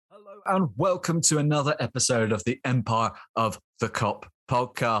And welcome to another episode of the Empire of the Kop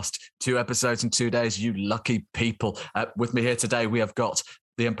podcast. 2 episodes in 2 days, you lucky people. With me here today, we have got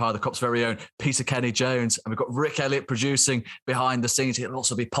the Empire of the Kop's very own Peter Kenny-Jones, and we've got Rick Elliott producing behind the scenes. He'll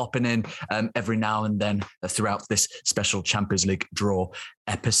also be popping in every now and then throughout this special Champions League draw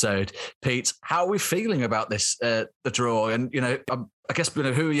episode. Pete, how are we feeling about this, the draw? And, I guess,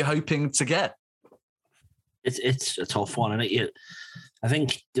 who are you hoping to get? It's a tough one, isn't it? I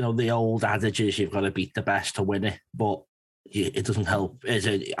think, the old adage is you've got to beat the best to win it, but it doesn't help.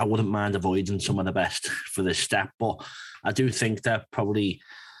 I wouldn't mind avoiding some of the best for this step, but I do think that probably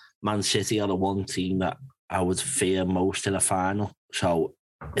Man City are the one team that I would fear most in a final. So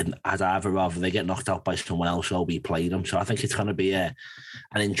I'd either rather they get knocked out by someone else or we play them. So I think it's going to be an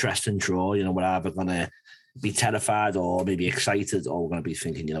interesting draw. We're either going to be terrified or maybe excited, or we're going to be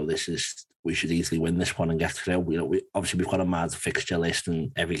thinking, we should easily win this one and get through. We've got a mad fixture list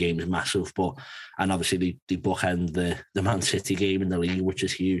and every game is massive, and obviously they bookend the Man City game in the league, which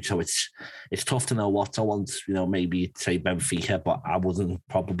is huge. So it's tough to know what I want. Maybe say Benfica, but I wouldn't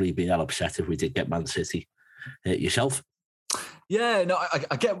probably be that upset if we did get Man City. Yourself? Yeah, no,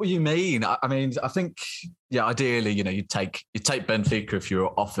 I get what you mean. I think, ideally, you'd take Benfica if you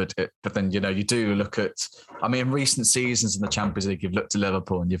were offered it, but then, you do look at, in recent seasons in the Champions League, you've looked at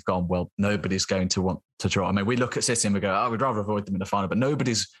Liverpool and you've gone, well, nobody's going to want to draw. We look at City and we go, we'd rather avoid them in the final, but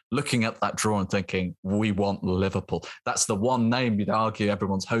nobody's looking at that draw and thinking, we want Liverpool. That's the one name you'd argue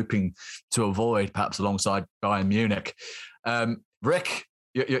everyone's hoping to avoid, perhaps alongside Bayern Munich. Rick,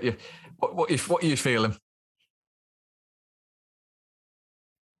 what are you feeling?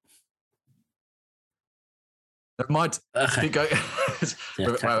 Might go.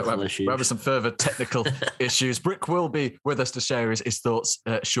 We're having some further technical issues. Rick will be with us to share his thoughts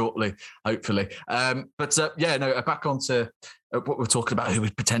shortly, hopefully. Back on to what we're talking about, who we're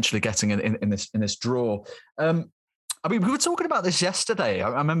potentially getting in this draw. We were talking about this yesterday. I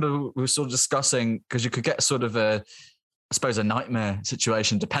remember we were sort of discussing, because you could get sort of a nightmare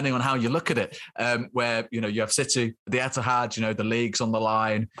situation, depending on how you look at it, where, you have City, the Etihad, the league's on the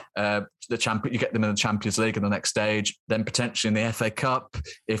line, you get them in the Champions League in the next stage, then potentially in the FA Cup.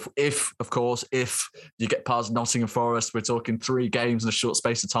 If you get past Nottingham Forest, we're talking 3 games in a short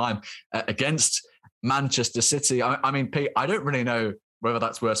space of time against Manchester City. Pete, I don't really know whether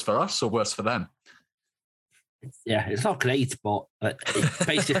that's worse for us or worse for them. Yeah, it's not great, but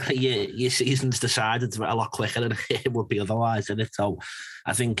basically your season's decided a lot quicker than it would be otherwise, isn't it? So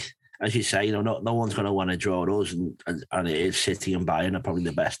I think, as you say, no one's going to want to draw us, and it is City and Bayern are probably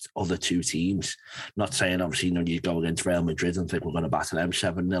the best other 2 teams. Not saying, obviously, you go against Real Madrid and think we're going to batter them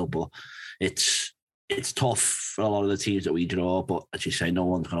 7-0, but it's tough for a lot of the teams that we draw, but as you say, no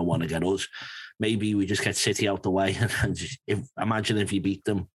one's going to want to get us. Maybe we just get City out the way, and imagine if you beat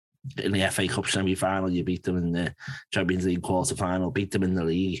them in the FA Cup semi-final, you beat them in the Champions League quarter-final, beat them in the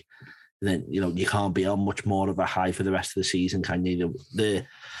league, then, you can't be on much more of a high for the rest of the season, can you?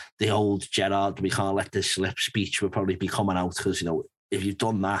 The old Gerrard, we can't let this slip speech will probably be coming out, because, if you've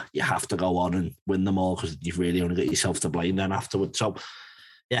done that, you have to go on and win them all, because you've really only got yourself to blame then afterwards. So,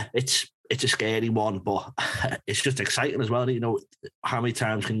 yeah, it's a scary one, but it's just exciting as well. How many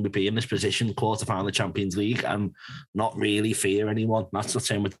times can we be in this position, quarter-final of Champions League, and not really fear anyone? That's not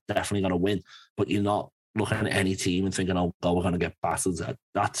saying we're definitely going to win, but you're not looking at any team and thinking, we're going to get battered.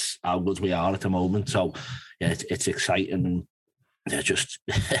 That's how good we are at the moment. So, yeah, it's exciting, and just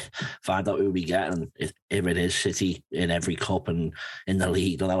find out who we get. And if it is City in every cup and in the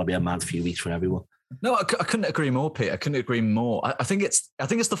league, that'll be a mad few weeks for everyone. No, I couldn't agree more, Pete. I couldn't agree more. I think it's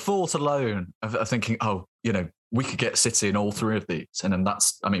the thought alone of thinking, we could get City in all 3 of these, and then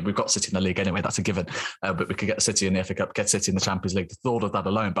we've got City in the league anyway. That's a given. But we could get City in the FA Cup, get City in the Champions League. The thought of that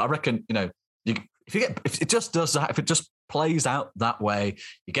alone. But I reckon, if it just does that, if it just plays out that way,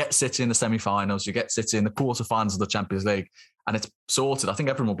 you get City in the semi-finals, you get City in the quarter-finals of the Champions League, and it's sorted. I think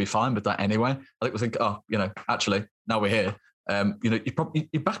everyone will be fine with that anyway. I think we'll think, actually, now we're here.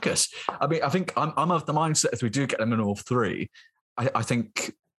 You back us. I think I'm of the mindset, if we do get them in all 3, I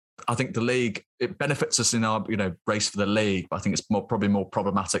think the league, it benefits us in our race for the league, but I think it's probably more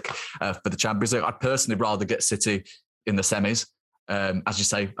problematic for the Champions League. I'd personally rather get City in the semis, as you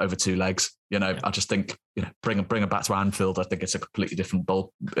say, over 2 legs. I just think bring them back to Anfield. I think it's a completely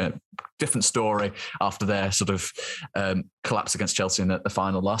different story after their sort of collapse against Chelsea in the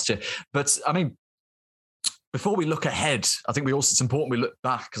final last year. But before we look ahead, I think it's important we look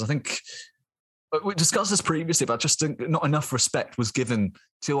back, because I think we discussed this previously, but I just think not enough respect was given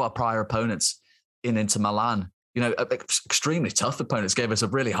to our prior opponents in Inter Milan. Extremely tough opponents, gave us a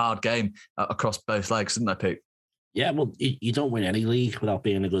really hard game across both legs, didn't they, Pete? Yeah, well, you don't win any league without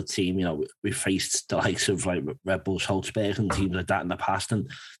being a good team. You know, we've faced the likes of like Red Bull Salzburg and teams like that in the past, and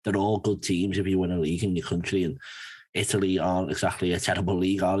they're all good teams if you win a league in your country. And Italy aren't exactly a terrible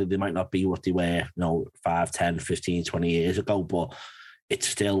league, are they? They might not be what they were, 5, 10, 15, 20 years ago, but it's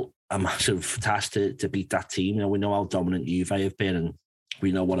still a massive task to beat that team. You know, we know how dominant Juve have been, and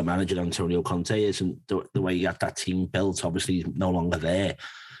we know what a manager Antonio Conte is, and the way he had that team built, obviously no longer there.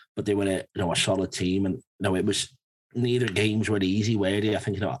 But they were a solid team, and it was neither games were easy, were they? I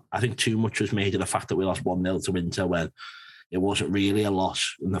think too much was made of the fact that we lost 1-0 to Inter when it wasn't really a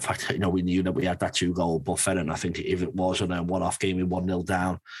loss, and the fact that we knew that we had that 2-goal buffer, and I think if it was on a one-off game with 1-0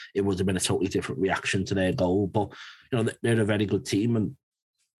 down, it would have been a totally different reaction to their goal. But they're a very good team, and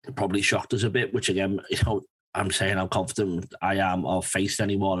it probably shocked us a bit. Which again, I'm saying how confident I am of faced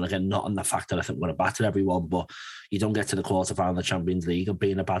anyone, and again, not on the fact that I think we're going to batter everyone, but you don't get to the quarterfinal of the Champions League and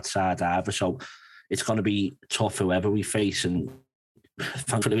being a bad side either. So it's going to be tough whoever we face, and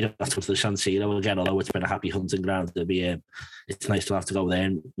thankfully we don't have to go to the San Siro again, although it's been a happy hunting ground. It's nice to have to go there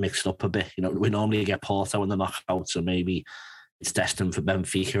and mix it up a bit. We normally get Porto in the knockout, so maybe it's destined for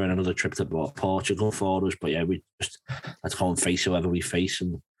Benfica and another trip to Portugal for us. But yeah, let's go and face whoever we face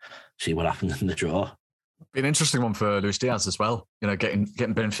and see what happens in the draw. Be an interesting one for Luis Diaz as well, getting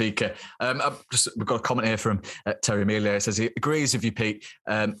Benfica. We've got a comment here from Terry Amelia. It says he agrees with you, Pete.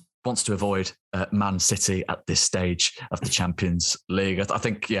 Wants to avoid Man City at this stage of the Champions League. I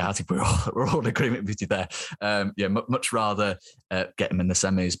think we're all in agreement with you there. Much rather get them in the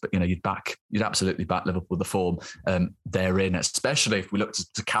semis, but you'd absolutely back Liverpool, the form they're in, especially if we look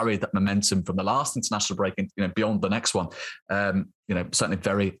to carry that momentum from the last international break beyond the next one. Certainly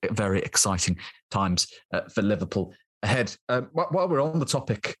very, very exciting times for Liverpool ahead. While we're on the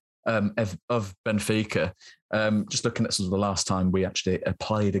topic of Benfica, just looking at sort of the last time we actually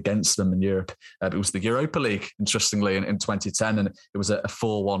played against them in Europe, it was the Europa League, interestingly, in 2010, and it was a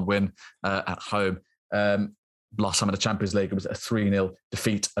 4-1 win at home. Last time in the Champions League, it was a 3-0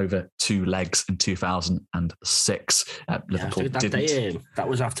 defeat over 2 legs in 2006. Liverpool didn't. That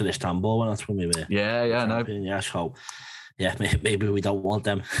was after Istanbul when that's when we were. So. Yeah, maybe we don't want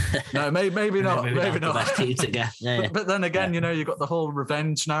them. No, maybe not. Maybe not. The best team to get. Yeah. But then again, you've got the whole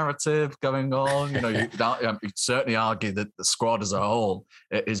revenge narrative going on. You certainly argue that the squad as a whole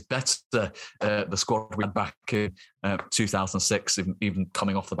is better. The squad we had back in 2006, even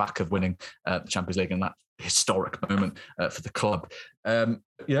coming off the back of winning the Champions League in that historic moment for the club. I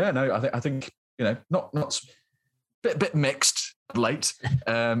think not bit mixed late,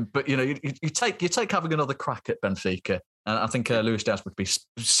 but you take having another crack at Benfica. And I think Luis Diaz would be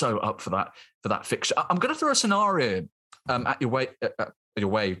so up for that fixture. I'm going to throw a scenario at your way.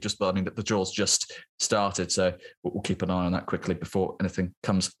 The draw's just started, so we'll keep an eye on that quickly before anything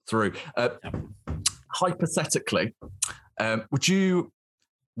comes through. Hypothetically, would you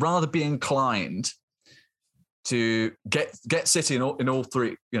rather be inclined to get City in all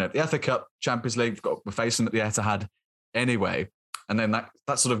three? The FA Cup, Champions League, we're facing at the Etihad anyway, and then that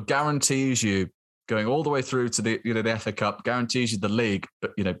sort of guarantees you going all the way through to the FA Cup, guarantees you the league,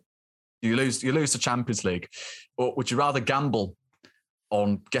 but you lose the Champions League. Or would you rather gamble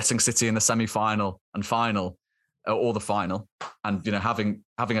on getting City in the semi-final and final, or the final, and having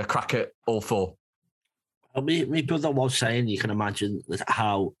a crack at all four? My brother was saying you can imagine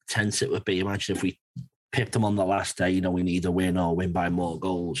how tense it would be. Imagine if we picked them on the last day, we need a win or win by more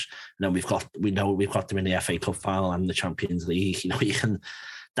goals, and then we know we've got them in the FA Cup final and the Champions League. You can.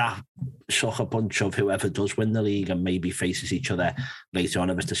 That sucker punch of whoever does win the league and maybe faces each other later on,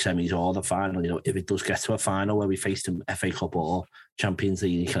 if it's the semis or the final. If it does get to a final where we face them FA Cup or Champions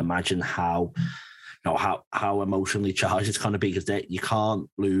League, you can imagine how emotionally charged it's going to be, because you can't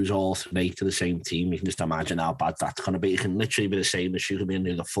lose all 3 to the same team. You can just imagine how bad that's going to be. It can literally be the same as shooting me in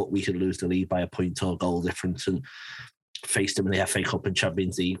the other foot. We could lose the league by a point or goal difference and face them in the FA Cup and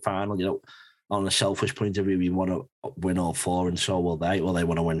Champions League final. On a selfish point of view, we want to win all 4, and so will they. Well, they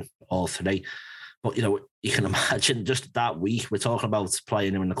want to win all 3. But, you can imagine just that week, we're talking about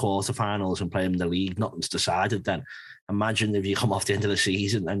playing them in the quarterfinals and playing in the league. Nothing's decided then. Imagine if you come off the end of the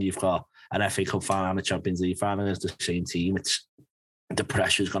season and you've got an FA Cup final and a Champions League final as the same team. The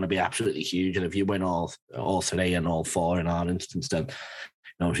pressure is going to be absolutely huge. And if you win all 3 and all 4 in our instance, then,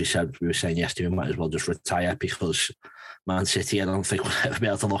 as you said, we were saying yesterday, we might as well just retire, because Man City, I don't think we'll ever be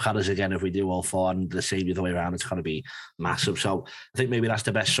able to look at us again if we do all 4, and the same the other way around. It's going to be massive. So I think maybe that's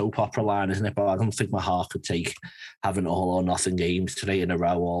the best soap opera line, isn't it? But I don't think my heart could take having all or nothing games 3 in a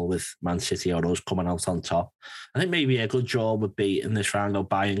row, all with Man City or us coming out on top. I think maybe a good draw would be in this round,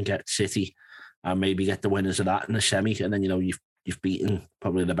 Bayern get City and maybe get the winners of that in the semi, and then you've beaten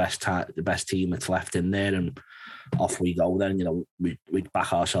probably the best team that's left in there, and off we go. Then we'd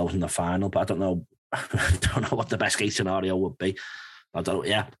back ourselves in the final. But I don't know. I don't know what the best case scenario would be. I don't.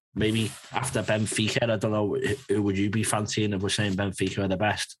 Yeah, maybe after Benfica. I don't know who would you be fancying if we're saying Benfica are the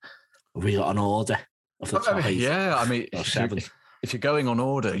best. Have we got an order of the top eight? Yeah, I mean, seven. If you're going on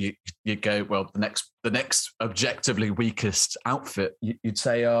order, you go, well, the next objectively weakest outfit, you'd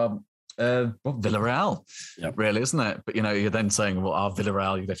say Villarreal, really, isn't it? But you're then saying, well, our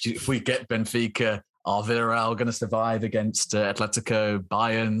Villarreal, if we get Benfica, are Villarreal going to survive against Atletico,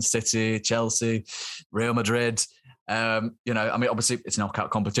 Bayern, City, Chelsea, Real Madrid? I mean, obviously it's a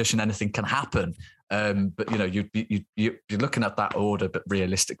knockout competition; anything can happen. But you're looking at that order, but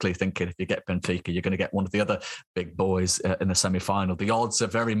realistically thinking, if you get Benfica, you're going to get one of the other big boys in the semi-final. The odds are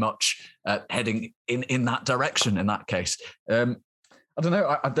very much heading in that direction. In that case, I don't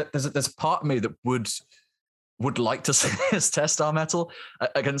know. There's a part of me that would like to see us test our mettle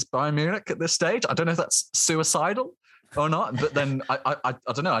against Bayern Munich at this stage. I don't know if that's suicidal or not, but then I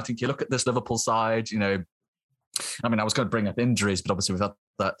don't know. I think you look at this Liverpool side, I mean, I was going to bring up injuries, but obviously we've had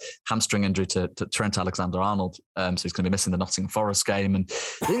that hamstring injury to Trent Alexander-Arnold, so he's going to be missing the Nottingham Forest game, and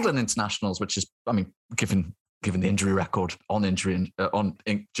the England internationals, which is, I mean, given the injury record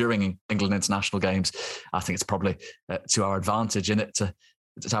during England international games, I think it's probably to our advantage in it to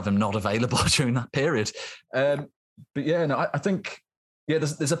have him not available during that period. But yeah, no, I think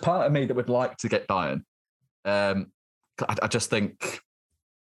there's a part of me that would like to get Bayern. I just think.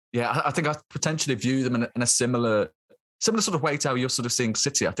 Yeah, I think I potentially view them in a similar sort of way to how you're sort of seeing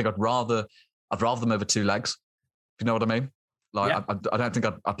City. I think I'd rather them over two legs. If you know what I mean? Like, I don't think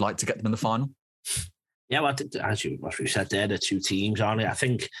I'd like to get them in the final. Yeah, well, I think, as we said there, the two teams, aren't it? I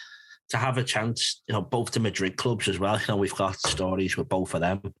think to have a chance, both the Madrid clubs as well. We've got stories with both of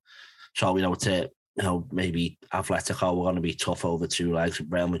them. So maybe Atletico were going to be tough over two legs.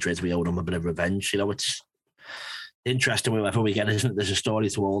 Real Madrid, we owe them a bit of revenge. It's interesting whenever we get, isn't it? There's a story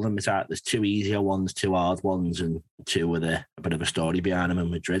to all of them. It's that there's two easier ones, two hard ones, and two with a bit of a story behind them in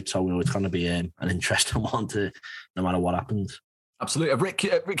Madrid. So it's going to be an interesting one no matter what happens. Absolutely.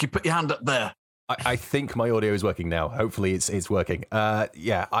 Ricky, put your hand up there. I think my audio is working now. Hopefully it's working. I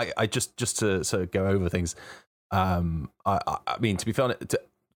just to sort of go over things. I mean, to be fair,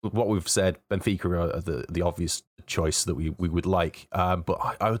 what we've said, Benfica are the obvious choice that we would like.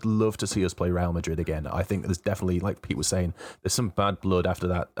 But I would love to see us play Real Madrid again. I think there's definitely, like Pete was saying, there's some bad blood after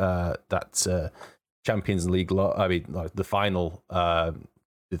that Champions League. I mean, like the final a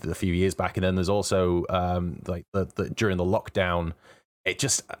few years back, and then there's also like the during the lockdown. It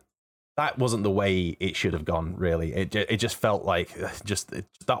just that wasn't the way it should have gone. Really, it just felt like just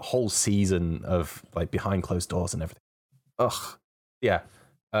that whole season of like behind closed doors and everything. Ugh, yeah.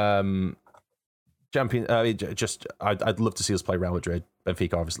 Champion. I'd love to see us play Real Madrid.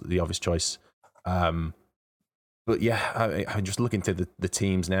 Benfica, obviously, the obvious choice. But yeah, I'm just looking to the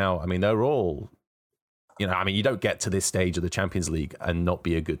teams now. I mean, they're all, you don't get to this stage of the Champions League and not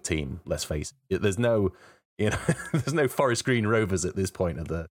be a good team. Let's face it. There's no, there's no Forest Green Rovers at this point of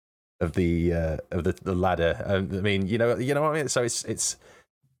the ladder. I mean, you know what I mean. So it's.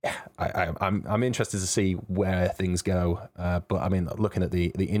 Yeah, I'm interested to see where things go. But I mean, looking at the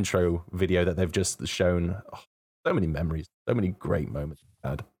intro video that they've just shown, so many memories, so many great moments we've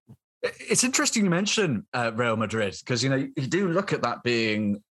had. It's interesting you mention Real Madrid, because you do look at that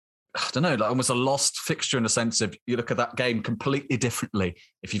being, I don't know, like almost a lost fixture in the sense of you look at that game completely differently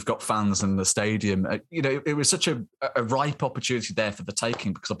if you've got fans in the stadium. It was such a ripe opportunity there for the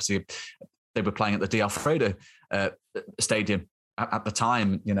taking, because obviously they were playing at the De Alfredo Stadium. At the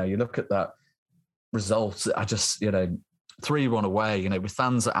time, you look at that result, I just, 3-1 away, with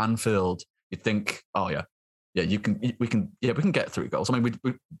fans at Anfield, you'd think, oh yeah, we can get 3 goals. I mean,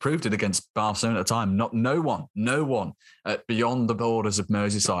 we proved it against Barcelona at the time. No one beyond the borders of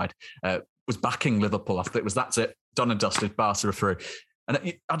Merseyside was backing Liverpool. I think that's it, done and dusted, Barca are through.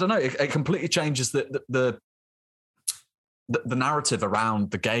 And I don't know, it completely changes the narrative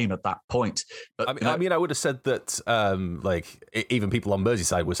around the game at that point. But, I mean, I would have said that, even people on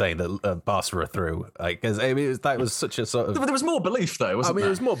Merseyside were saying that Barca are through. Because that was such a sort of. There was more belief, though, wasn't there? There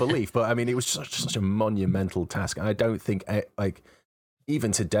was more belief, but I mean, it was such a monumental task. And I don't think,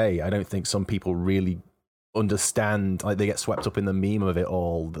 even today, I don't think some people really understand. Like, they get swept up in the meme of it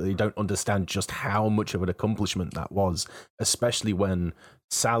all. They don't understand just how much of an accomplishment that was, especially when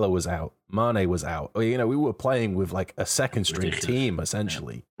Salah was out, Mane was out. We were playing with like a second string team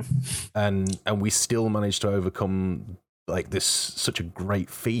essentially, and we still managed to overcome like this such a great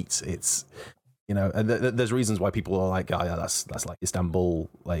feat. It's and there's reasons why people are like, oh yeah, that's like Istanbul,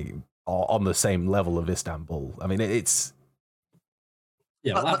 like on the same level of Istanbul. I mean, it's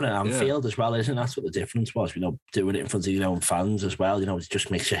Yeah, well, having it at Anfield as well, isn't it? That's what the difference was. Doing it in front of your own fans as well. It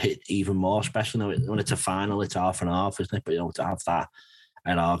just makes it even more special. When it's a final, it's half and half, isn't it? But to have that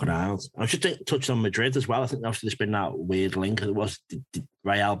at our ground. I was just touching on Madrid as well. I think obviously there's been that weird link. It was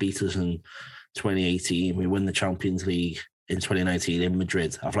Real beat us in 2018. We win the Champions League in 2019 in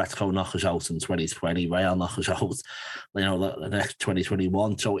Madrid. Atletico knock us out in 2020. Real knock us out, the next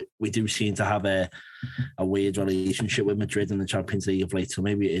 2021. So we do seem to have a weird relationship with Madrid in the Champions League of late. So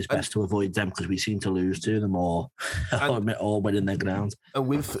maybe it is best to avoid them because we seem to lose to them or winning their ground. And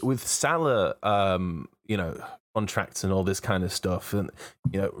with Salah, contracts and all this kind of stuff, and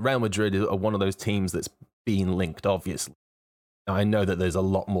Real Madrid are one of those teams that's been linked, obviously. I know that there's a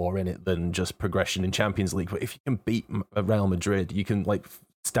lot more in it than just progression in Champions League, but if you can beat Real Madrid, you can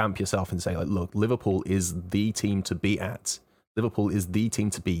stamp yourself and say, look, Liverpool is the team to be at. Liverpool is the team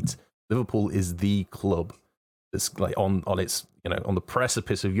to beat. Liverpool is the club that's on its on the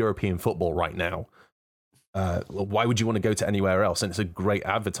precipice of European football right now. Why would you want to go to anywhere else? And it's a great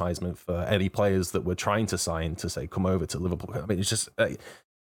advertisement for any players that we're trying to sign to say, come over to Liverpool. I mean, it's just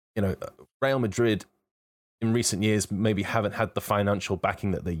Real Madrid in recent years maybe haven't had the financial backing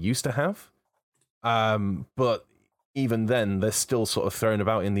that they used to have. But even then, they're still sort of thrown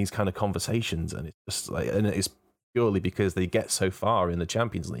about in these kind of conversations. And it's just and it's purely because they get so far in the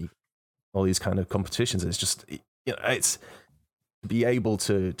Champions League, all these kind of competitions. It's just, it's to be able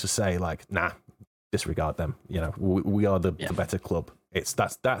to say nah, disregard them. We are the better club.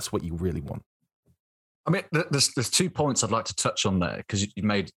 That's what you really want. I mean, there's 2 points I'd like to touch on there because you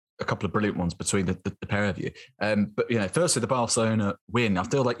made a couple of brilliant ones between the pair of you. But firstly, the Barcelona win. I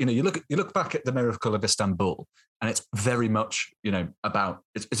feel like you look back at the Miracle of Istanbul, and it's very much about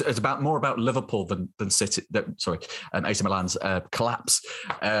it's about more about Liverpool than City. AC Milan's collapse.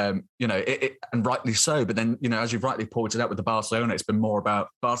 And rightly so. But then as you've rightly pointed out with the Barcelona, it's been more about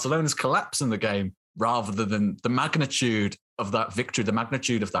Barcelona's collapse in the game rather than the magnitude of that victory, the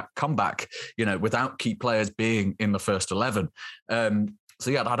magnitude of that comeback. Without key players being in the first 11. So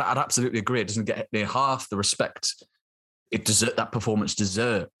yeah, I'd absolutely agree. It doesn't get near half the respect that performance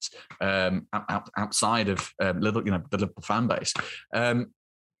deserves outside of the Liverpool fan base.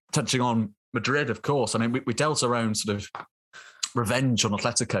 Touching on Madrid, of course. I mean, we dealt our own sort of revenge on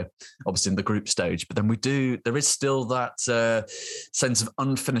Atletico, obviously in the group stage, but then there is still that sense of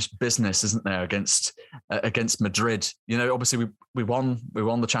unfinished business, isn't there, against Madrid? Obviously we won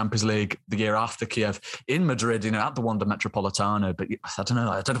the Champions League the year after Kiev in Madrid, at the Wanda Metropolitano. But I don't know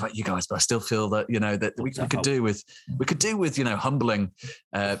about you guys, but I still feel that that we could do with humbling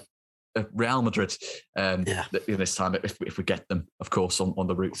Real Madrid this time if we get them, of course, on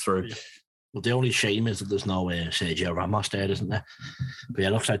the route through. Yeah. Well, the only shame is that there's no Sergio Ramos there, isn't there? But yeah,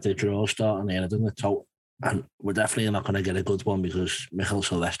 it looks like the draw starting there, doesn't it? So, and we're definitely not going to get a good one because Michael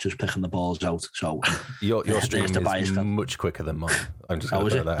Silvester's picking the balls out. So your stream is much quicker than mine. I'm just going to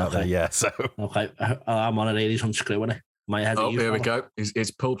throw that out there. Yeah. So okay, I'm on it. He's unscrewing it. Here we go.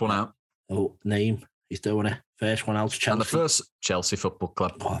 He's pulled one out. Oh, name. He's doing it. First one out. Chelsea. And the first Chelsea Football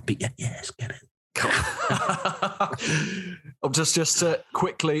Club. Oh, yes, get it. just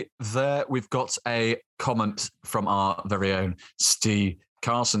quickly there, we've got a comment from our very own Steve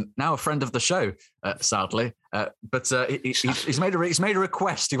Carson, now a friend of the show, sadly, but he's made a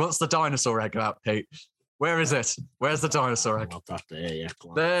request. He wants the dinosaur egg out, Pete. Where is it? Where's the dinosaur egg?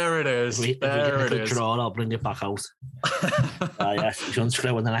 There it is. There it is. Draw, I'll bring it back out. Yes, he's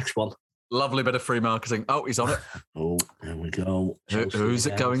unscrewing the next one. Lovely bit of free marketing. Oh, he's on it. Oh, there we go. Who's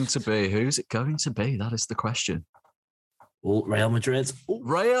it going to be? Who's it going to be? That is the question. Oh, Real Madrid. Oh.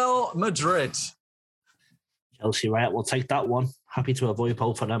 Real Madrid. Chelsea, right? We'll take that one. Happy to avoid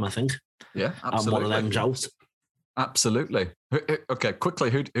both of them, I think. Yeah, absolutely. And one of them's out. Absolutely. Okay,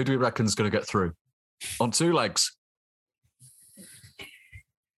 quickly, who do we reckon is going to get through? On 2 legs.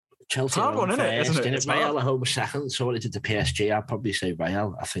 Chelsea hard one, isn't it? Real at home second. So what it did to PSG, I'd probably say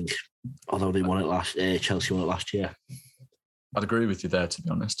Real. I think, although they won it Chelsea won it last year. I'd agree with you there, to be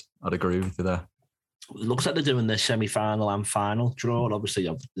honest. I'd agree with you there. It looks like they're doing the semi-final and final draw. And obviously,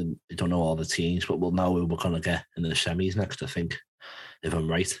 I don't know all the teams, but we'll know who we're going to get in the semis next, I think, if I'm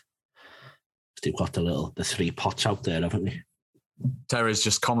right. They've got the 3 pots out there, haven't they? Terry's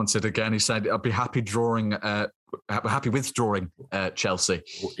just commented again. He said, I'd be happy withdrawing Chelsea.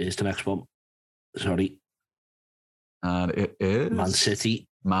 Here's the next one. Sorry. And it is...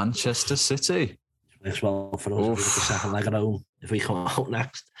 Manchester City. As well for us. The second leg at home. If we come out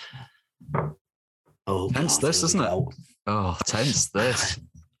next. Oh, tense God, this, isn't it? Oh, tense this.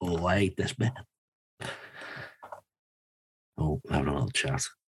 Oh, I hate this bit. Oh, having a little chat.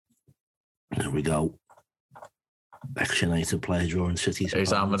 There we go. Ex-United player drawing City.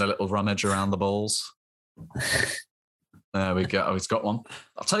 He's having a little rummage around the balls. There we go. Oh, he's got one.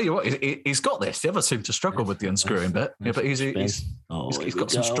 I'll tell you what, he's got this. The others seem to struggle with the unscrewing bit. Yeah, but he's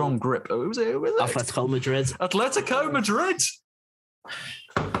got some strong grip. Who was it? Atletico Madrid. Atletico Madrid.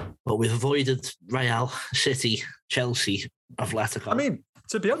 But we've avoided Real, City, Chelsea, Atletico. I mean,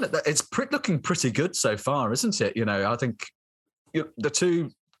 to be honest, it's looking pretty good so far, isn't it? I think the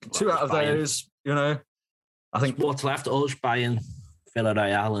two out of those, I think what's left, us, Bayern,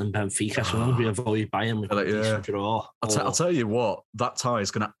 Villarreal and Benfica, so long as we avoid Bayern, we can draw. I'll tell you what, that tie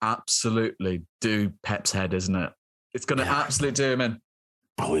is going to absolutely do Pep's head, isn't it? It's going to absolutely do him in.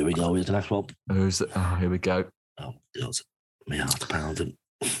 Oh, here we go. Here's the next one. Here we go. Oh, God. My heart's pounding.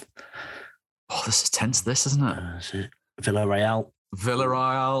 Oh, this is tense, isn't it? That's it.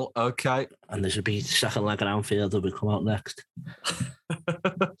 Villarreal, okay. And this would be second leg at Anfield that will come out next.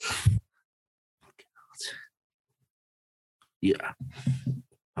 Yeah.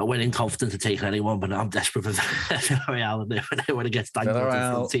 I went in confident to take anyone, but I'm desperate for Villarreal and they want to get dangled in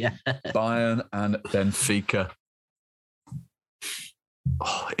front of you. Bayern and Benfica.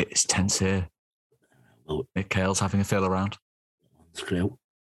 Oh, it's tense here. Mikhail's having a feel around. Screw.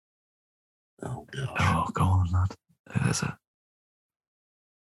 Oh, God. Oh, go on, lad. There's a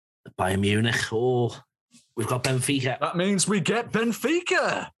Bayern Munich. Oh, we've got Benfica. That means we get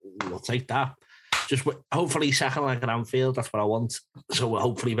Benfica. We'll take that. Just hopefully second leg at Anfield. That's what I want. So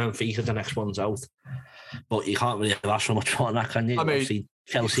hopefully Benfica, the next one's out. But you can't really ask for much more than that, can you? I mean, obviously,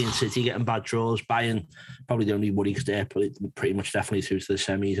 Chelsea and City getting bad draws. Bayern, probably the only worry because they're pretty much definitely through to the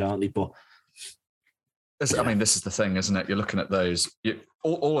semis, aren't they? But I mean, this is the thing, isn't it? You're looking at those.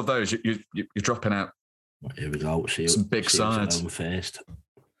 All of those, you're dropping out. Here we go. Some big sides. First.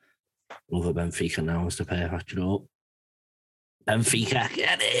 Over Benfica now is the perfect draw. Benfica,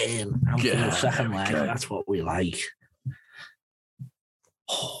 get in. Second leg. That's what we like.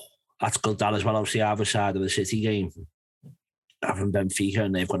 Oh, that's good, that as well. Obviously, either side of the City game, having Benfica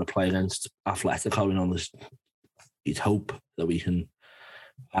and they've got to play against Atletico on this. You'd hope that we can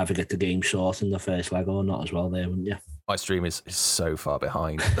either get the game short in the first leg or not as well there, wouldn't you? My stream is so far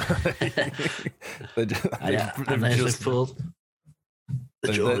behind. Liverpool.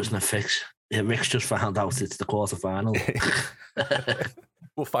 The draw isn't a fix. Yeah, Rick's just found out it's the quarter-final.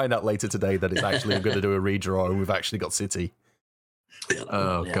 We'll find out later today that it's actually going to do a redraw and we've actually got City.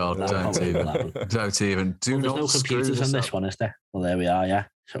 Oh, God, don't even. Don't even. There's no computers in this one, is there? Well, there we are, yeah.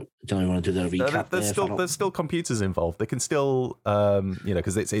 So, don't you want to do the recap? There's still computers involved. They can still,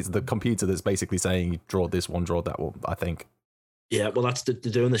 because it's the computer that's basically saying, draw this one, draw that one, I think. Yeah, well, they're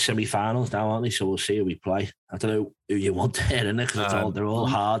doing the semi-finals now, aren't they? So we'll see who we play. I don't know who you want there, innit? Because they're all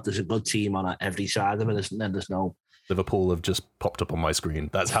hard. There's a good team on every side of it, isn't there? There's no... Liverpool have just popped up on my screen.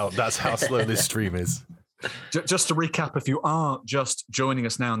 That's how slow this stream is. Just to recap, if you are just joining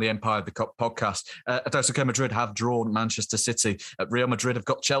us now on the Empire of the Cup podcast, Atletico Madrid have drawn Manchester City. Real Madrid have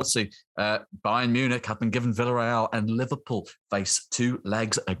got Chelsea. Bayern Munich have been given Villarreal, and Liverpool face 2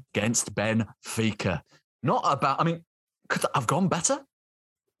 legs against Benfica. Could that have gone better?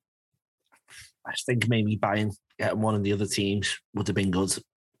 I think maybe Bayern getting one of the other teams would have been good.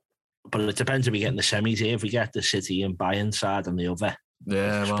 But it depends if we get in the semis here. If we get the City and Bayern side and the other,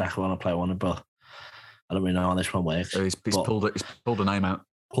 I want to play one, but I don't really know how this one works. He's pulled a name out.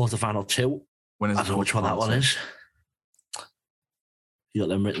 Quarter-final 2. I don't know which one that one is. You got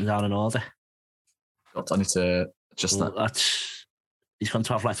them written down in order? I need to just he's gone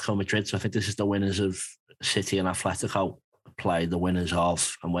to Atletico Madrid, so I think this is the winners of City and Atletico play the winners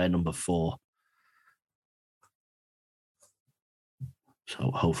of, and we're number 4. So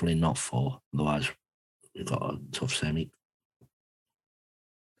hopefully not 4. Otherwise, we've got a tough semi.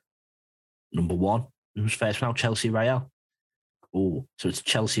 Number 1. Who's first now? Chelsea Real. Oh, so it's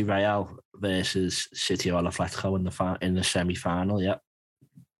Chelsea Real versus City or Atletico in the semi-final. Yeah.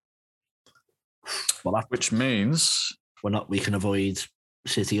 Well, which means we can avoid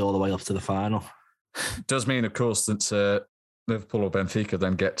City all the way up to the final. Does mean, of course, that Liverpool or Benfica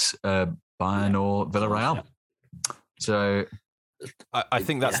then get Bayern or Villarreal. Yeah. So, I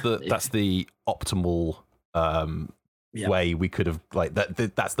think that's the optimal way we could have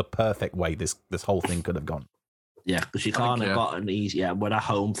that's the perfect way this whole thing could have gone. Yeah, because you can't have got an easy. Yeah, we're at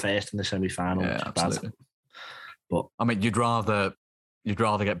home first in the semi-final. Yeah, absolutely. But I mean, you'd rather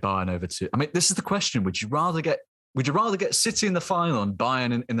get Bayern over to. I mean, this is the question: Would you rather get City in the final and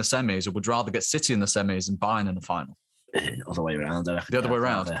Bayern in the semis, or would you rather get City in the semis and Bayern in the final? Other way around. The other way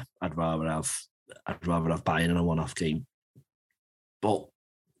around. I'd rather have Bayern in a one-off game. But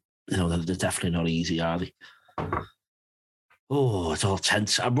they're definitely not easy, are they? Oh, it's all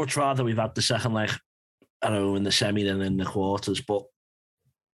tense. I'd much rather we've had the second leg in the semi and in the quarters. But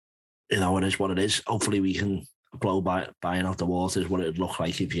it is what it is. Hopefully, we can blow Bayern out the water. Is what it'd look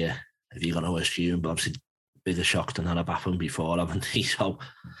like if you're going to assume. But obviously, bigger shock than had happened before, haven't they? So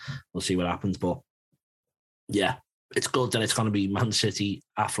we'll see what happens. But yeah, it's good that it's going to be Man City,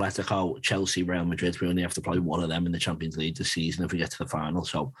 Atletico, Chelsea, Real Madrid. We only have to play one of them in the Champions League this season if we get to the final.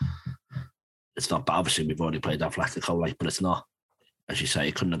 So it's not bad. Obviously, we've already played Atletico, but it's not, as you say,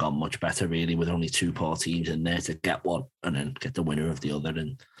 it couldn't have gone much better, really, with only two poor teams in there to get one and then get the winner of the other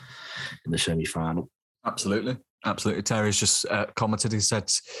in the semi-final. Absolutely. Terry's just commented. He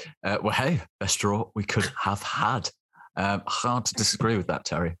said, well, hey, best draw we could have had. Hard to disagree with that,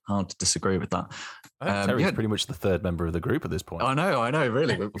 Terry. Hard to disagree with that. Terry's pretty much the third member of the group at this point. I know,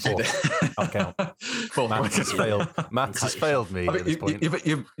 really. I'll count. Matt has failed me at this point.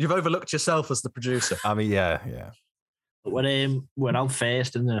 You've overlooked yourself as the producer. I mean, yeah. We're out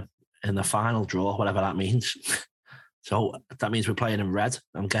first in the final draw, whatever that means. So that means we're playing in red,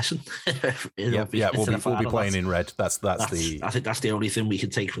 I'm guessing. We'll be playing in red. That's the. I think that's the only thing we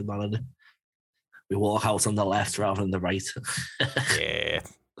can take from that. We walk out on the left rather than the right. Yeah.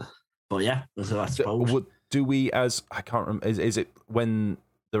 But yeah, I suppose. Do we, I can't remember, is it when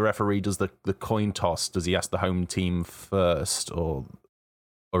the referee does the coin toss, does he ask the home team first, or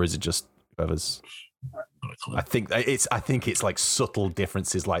is it just whoever's? I think it's like subtle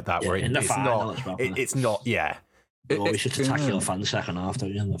differences like that, where it's not. Yeah. We should attack your fan second half,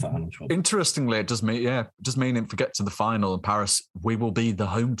 don't you, in the final? Interestingly, it does mean if we get to the final in Paris, we will be the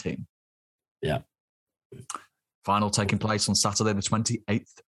home team. Yeah. Final taking place on Saturday, the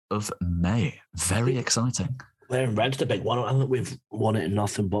 28th of May. Very exciting. We're in red's the big one. I think we've won it in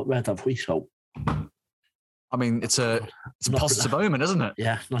nothing but red, have we? So, I mean, it's a positive omen, isn't it?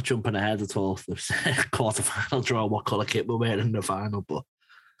 Yeah, not jumping ahead at all. The quarter-final draw, what colour kit we're wearing in the final, but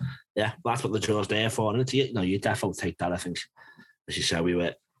yeah, that's what the draw's there for. And you definitely take that. I think, as you said,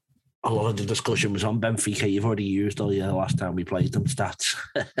 a lot of the discussion was on Benfica. You've already used all the last time we played them stats.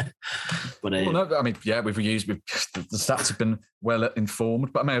 But the stats have been well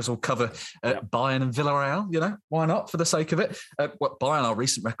informed, but I may as well cover Bayern and Villarreal. Why not, for the sake of it? Bayern, our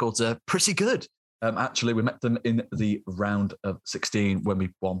recent records are pretty good. Actually, we met them in the round of 16 when we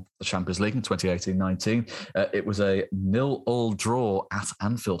won the Champions League in 2018-19. It was a 0-0 draw at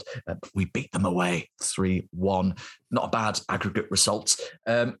Anfield. We beat them away 3-1. Not a bad aggregate result.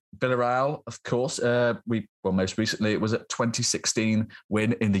 Villarreal, of course, most recently it was a 2016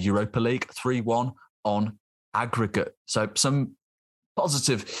 win in the Europa League, 3-1 on aggregate. So some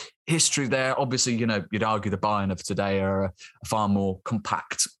positive history there. Obviously, you'd argue the Bayern of today are a far more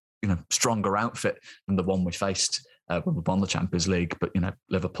compact, stronger outfit than the one we faced when we won the Champions League. But,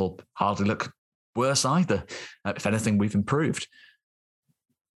 Liverpool hardly look worse either. If anything, we've improved.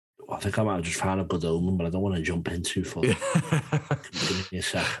 I think I might have just found a good omen, but I don't want to jump in too far. Give me a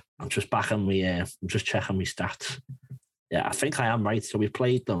sec. I'm just checking my stats. Yeah, I think I am right. So we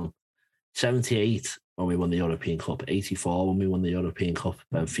played them 78 when we won the European Cup, 84 when we won the European Cup,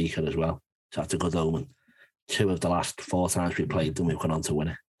 Benfica as well. So that's a good omen. 2 of the last 4 times we played them, we've gone on to win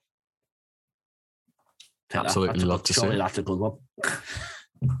it. Absolutely love to see it. That's a good one.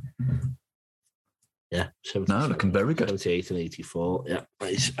 Yeah. Looking very good. 78 and 84. Yeah.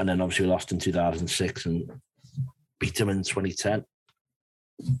 And then obviously we lost in 2006 and beat them in 2010.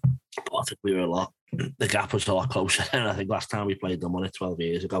 But I think the gap was a lot closer. And I think last time we played them on it 12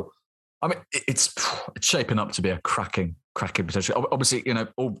 years ago. I mean, it's shaping up to be a cracking potential. Obviously,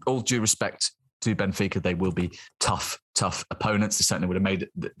 all due respect to Benfica, they will be tough opponents. They certainly would have made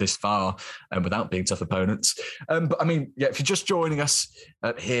it this far without being tough opponents. But I mean, if you're just joining us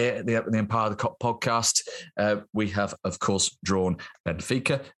here at the Empire of the Cop podcast, we have, of course, drawn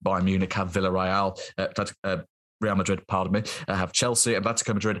Benfica. Bayern Munich have Villarreal. Real Madrid, have Chelsea.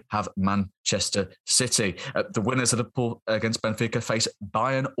 Atletico Madrid have Manchester City. The winners of Liverpool against Benfica face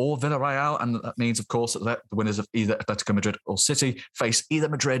Bayern or Villarreal, and that means, of course, that the winners of either Atletico Madrid or City face either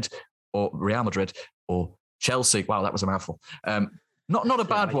Madrid or Real Madrid or Chelsea. Wow, that was a mouthful. Not a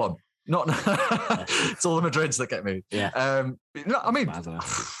bad one. Not it's all the Madrids that get me. Yeah. I mean,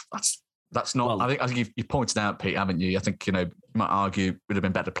 that's not. Well, I think you pointed out, Pete, haven't you? I think you might argue it would have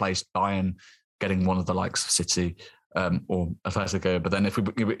been better placed Bayern getting one of the likes of City or Atletico. But then if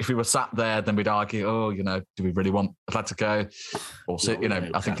we were sat there, then we'd argue, do we really want Atletico or City?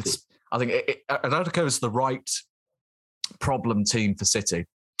 I think Atletico is the right problem team for City.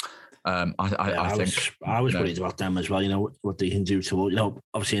 I think I was worried about them as well. What they can do to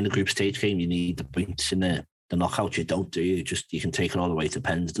obviously in the group stage game you need the points. In the knockout you don't do. You can take it all the way to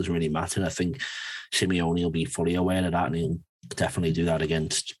pens. It doesn't really matter. And I think Simeone will be fully aware of that, and he'll definitely do that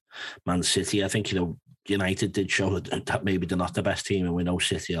against Man City. I think United did show that maybe they're not the best team, and we know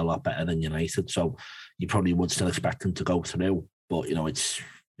City a lot better than United. So you probably would still expect them to go through. But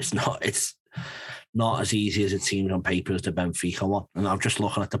it's not as easy as it seems on paper as the Benfica one. And I'm just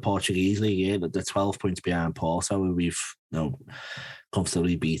looking at the Portuguese league here, that they're 12 points behind Porto, who we've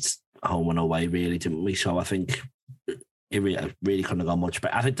comfortably beat home and away, really, didn't we? So I think it really couldn't have gone much.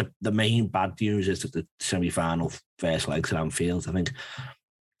 But I think the main bad news is that the semi-final first legs at Anfield, I think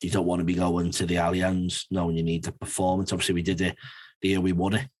you don't want to be going to the Allianz knowing you need the performance. Obviously, we did it the year we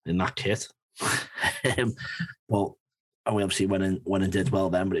won it in that kit. But and we obviously went and did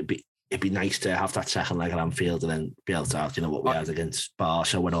well then, but it'd be nice to have that second leg at Anfield and then be able to have, what we had against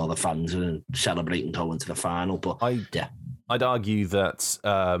Barca when all the fans are and celebrating going to the final. But I'd argue that,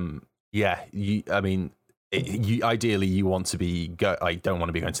 ideally you want to be, I don't want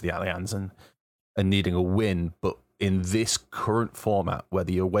to be going to the Allianz and needing a win, but in this current format where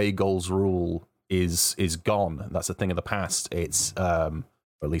the away goals rule is gone, that's a thing of the past. It's, or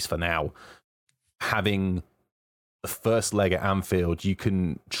at least for now, having the first leg at Anfield, you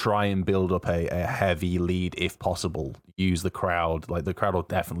can try and build up a heavy lead if possible. Use the crowd. Like, the crowd will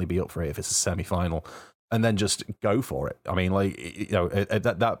definitely be up for it if it's a semi-final. And then just go for it. I mean,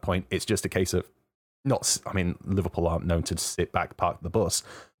 at that point, it's just a case of Liverpool aren't known to sit back, park the bus.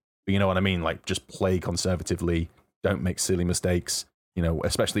 But you know what I mean? Like, just play conservatively. Don't make silly mistakes.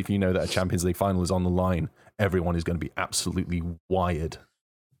 Especially if you know that a Champions League final is on the line, everyone is going to be absolutely wired.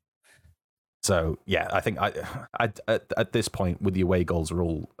 So, yeah, I think at this point, with the away goals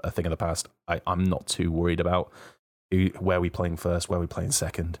rule a thing of the past, I'm not too worried about where we're playing first, where we're playing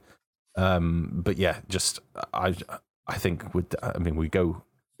second. But yeah, just I think we go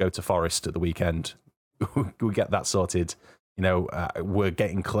to Forest at the weekend, we get that sorted. We're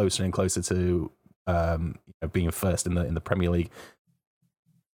getting closer and closer to being first in the Premier League.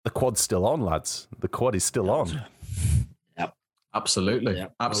 The quad's still on, lads. The quad is still on. Absolutely. Yeah.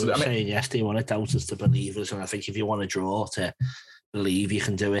 Absolutely. I was saying yesterday, you want to doubt us to believers, and I think if you want to draw to believe, you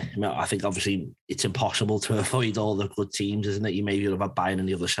can do it. I think obviously it's impossible to avoid all the good teams, isn't it? You maybe have a Bayern on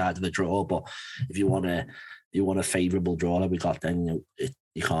the other side of the draw, but if you want a favourable draw that we got, then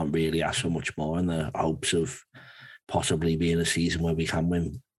you can't really ask for much more in the hopes of possibly being a season where we can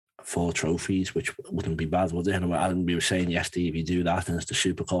win 4 trophies, which wouldn't be bad, would it? And we were saying yesterday, if you do that, and it's the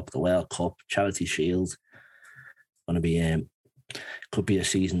Super Cup, the World Cup, Charity Shield, going to be could be a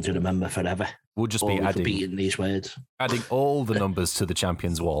season to remember forever. We'll just be adding these words, adding all the numbers to the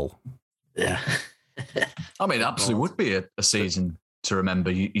Champions Wall. Yeah, I mean, absolutely would be a season to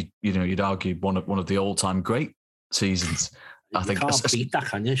remember. You'd argue one of the all-time great seasons. I think can't beat that,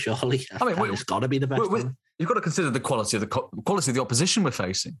 can you? Surely, it's got to be the best. You've got to consider the quality of the opposition we're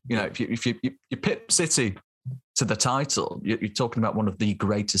facing. If you pit City to the title, you're talking about one of the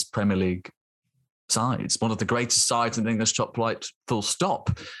greatest Premier League sides, one of the greatest sides in the English top flight, full stop.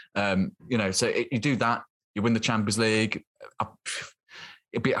 So you do that, you win the Champions League.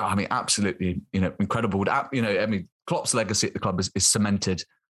 It'd be, absolutely, incredible. Klopp's legacy at the club is cemented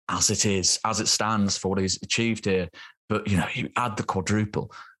as it stands for what he's achieved here. But you add the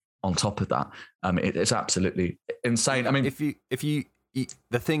quadruple on top of that. It's absolutely insane. I mean, if you,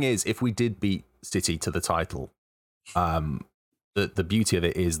 the thing is, if we did beat City to the title, the beauty of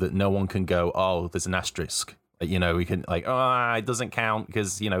it is that no one can go, oh, there's an asterisk. We can it doesn't count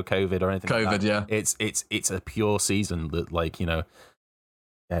because COVID or anything. COVID, like that. Yeah. It's a pure season that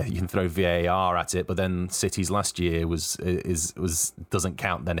you can throw VAR at it, but then City's last year was doesn't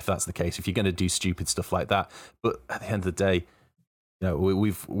count. Then if that's the case, if you're going to do stupid stuff like that, but at the end of the day,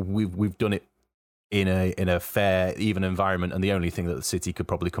 we've done it in a fair, even environment, and the only thing that the City could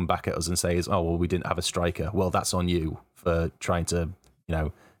probably come back at us and say is, oh well, we didn't have a striker. Well, that's on you for trying to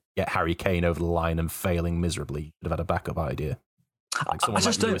get Harry Kane over the line and failing miserably. You should have had a backup idea. Like someone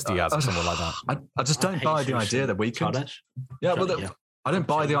like Luis Diaz or someone like that. I just don't buy the idea that we can. Yeah, well, I don't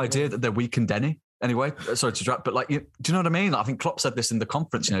buy the idea that they're weakened anyway. Sorry to interrupt, but do you know what I mean? I think Klopp said this in the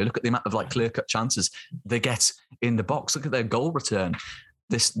conference. Look at the amount of clear-cut chances they get in the box. Look at their goal return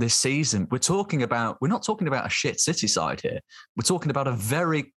this season. We're not talking about a shit City side here. We're talking about a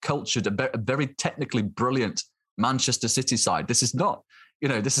very cultured, a very technically brilliant Manchester City side. This is not.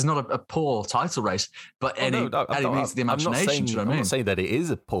 This is not a poor title race, but any means of the imagination. I'm not saying that it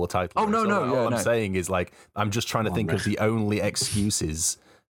is a poor title race. All I'm saying is I'm just trying to think of the only excuses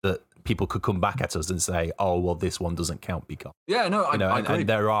that people could come back at us and say, oh, well, this one doesn't count because. Yeah, no, I agree. And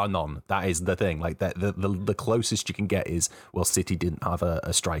there are none. That is the thing. The closest you can get is, well, City didn't have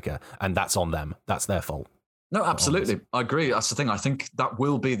a striker, and that's on them. That's their fault. No, absolutely. I agree. That's the thing. I think that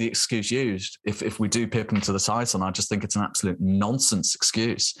will be the excuse used if we do pip them to the title. And I just think it's an absolute nonsense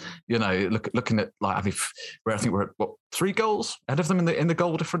excuse. You know, looking at like I think we're at 3 goals ahead of them in the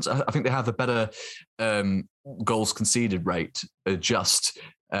goal difference. I think they have a better goals conceded rate, but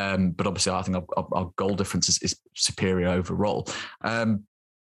obviously I think our goal difference is superior overall.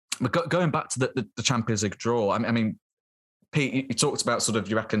 But going back to the Champions League draw, I mean. Pete, you talked about sort of,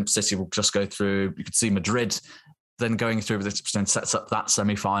 you reckon City will just go through, you could see Madrid then going through with this, then sets up that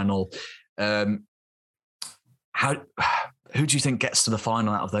semi-final. Who do you think gets to the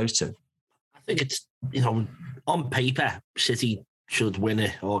final out of those two? I think it's, on paper, City should win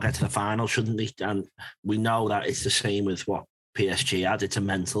it or get to the final, shouldn't they? And we know that it's the same with what PSG had. It's a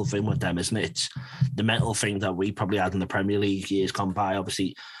mental thing with them, isn't it? It's the mental thing that we probably had in the Premier League years gone by.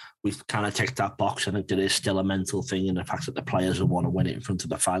 Obviously, we've kind of ticked that box. I think there is still a mental thing in the fact that the players will want to win it in front of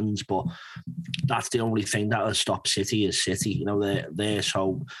the fans. But that's the only thing that will stop City is City. They're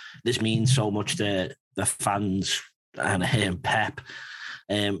so, this means so much to the fans and Pep.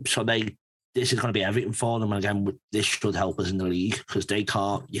 So this is going to be everything for them. And again, this should help us in the league because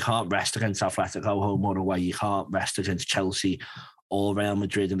you can't rest against Atletico home or away. You can't rest against Chelsea or Real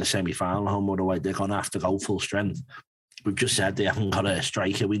Madrid in the semi-final home or away. They're going to have to go full strength. We've just said they haven't got a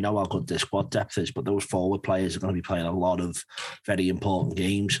striker. We know how good their squad depth is, but those forward players are going to be playing a lot of very important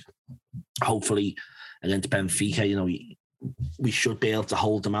games. Hopefully, against Benfica, we should be able to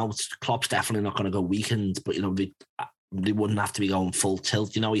hold them out. Klopp's definitely not going to go weakened, but they wouldn't have to be going full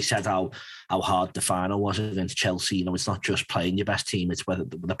tilt. He said how hard the final was against Chelsea. It's not just playing your best team; it's whether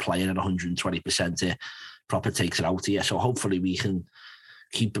they're playing at 120%. It proper takes it out here. So hopefully we can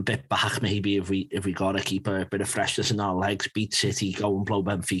keep a bit back, maybe if we got to keep a bit of freshness in our legs, beat City, go and blow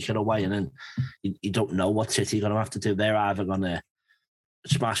Benfica away, and then you don't know what City are going to have to do. They're either going to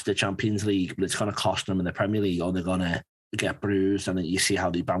smash the Champions League, but it's going to cost them in the Premier League, or they're going to get bruised, and then you see how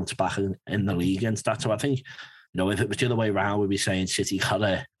they bounce back in the league and that. So I think, if it was the other way around, we'd be saying City got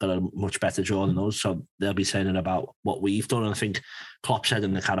a much better draw than us, so they'll be saying it about what we've done. And I think Klopp said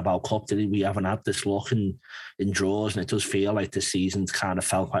in the Carabao Cup that we haven't had this luck in draws, and it does feel like the season's kind of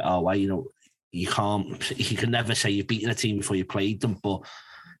felt quite our way. You can never say you've beaten a team before you played them, but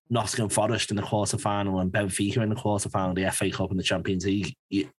Nottingham Forest in the quarterfinal and Benfica in the quarterfinal, the FA Cup and the Champions League,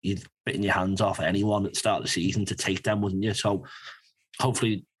 you'd bitten your hands off anyone at the start of the season to take them, wouldn't you? So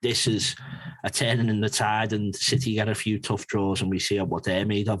hopefully this is a turning in the tide and City get a few tough draws and we see what they're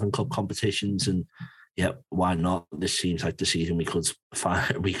made of in club competitions. And yeah, why not? This seems like the season we could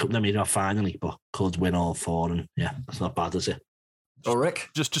maybe not finally, but could win all 4. And yeah, that's not bad, is it? Oh, Rick?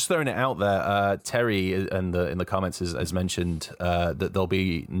 Just throwing it out there, Terry in the comments has mentioned that there'll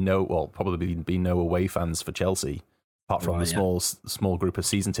be probably be no away fans for Chelsea, apart from small group of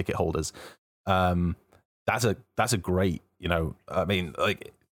season ticket holders. That's a great, I mean,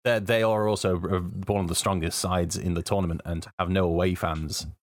 like they are also one of the strongest sides in the tournament, and to have no away fans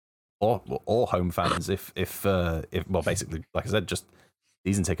or home fans, if basically, like I said, just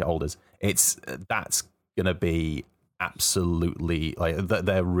season ticket holders, that's gonna be absolutely, like,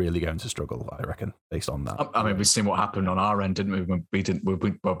 they're really going to struggle, I reckon, based on that. I mean, we've seen what happened on our end, didn't we? When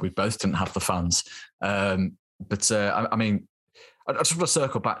we both didn't have the fans. I mean, I just want to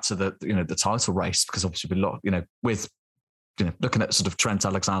circle back to the title race, because obviously with looking at sort of Trent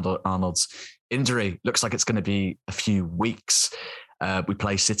Alexander-Arnold's injury, looks like it's going to be a few weeks. We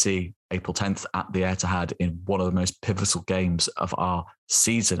play City April 10th at the Etihad in one of the most pivotal games of our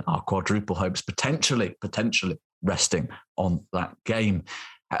season, our quadruple hopes, potentially resting on that game.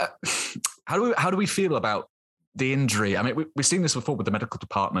 How do we feel about the injury? I mean, we've seen this before with the medical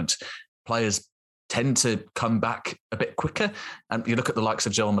department. Players tend to come back a bit quicker. And you look at the likes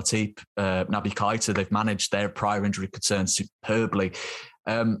of Joel Matip, Naby Keita, they've managed their prior injury concerns superbly.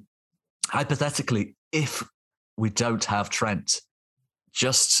 Hypothetically, if we don't have Trent,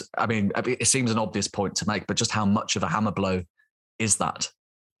 it seems an obvious point to make, but just how much of a hammer blow is that?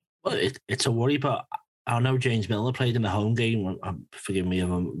 Well, it's a worry, but I know James Milner played in the home game. Forgive me if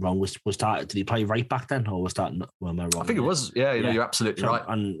I'm wrong. Was that, did he play right back then, or was that? Well, am I wrong? I think it was. Yeah, you're absolutely right.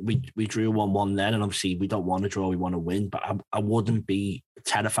 And we drew 1-1 then, and obviously we don't want to draw, we want to win. But I wouldn't be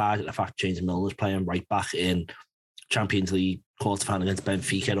terrified at the fact James Milner's playing right back in Champions League quarterfinal against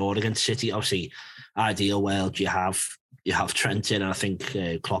Benfica or against City. Obviously, ideal world, you have Trent in, and I think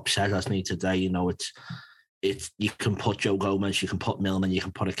Klopp said, hasn't he, today? It's you can put Joe Gomez, you can put Milner, you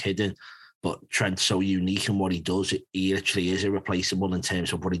can put a kid in. But Trent's so unique in what he does. He actually is irreplaceable in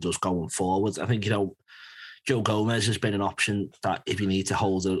terms of what he does going forward. I think, Joe Gomez has been an option that if you need to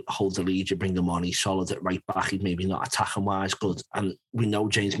hold the lead, you bring him on. He's solid at right back. He's maybe not attacking wise good, and we know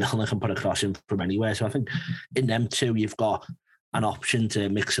James Milner can put a cross in from anywhere. So I think in them two, you've got an option to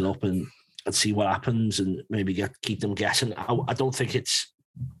mix it up and see what happens, and maybe keep them guessing. I don't think it's,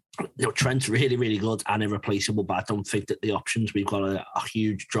 Trent's really, really good and irreplaceable, but I don't think that the options, we've got a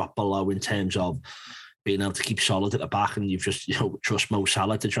huge drop below in terms of being able to keep solid at the back, and you've just trust Mo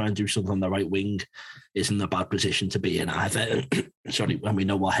Salah to try and do something on the right wing isn't a bad position to be in either. Sorry, when we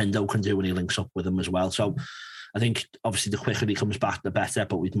know what Hendo can do when he links up with him as well. So I think obviously the quicker he comes back, the better,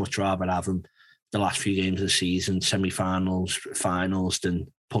 but we'd much rather have him the last few games of the season, semi-finals, finals, than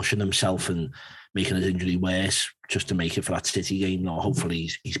pushing himself and making his injury worse just to make it for that City game. No, hopefully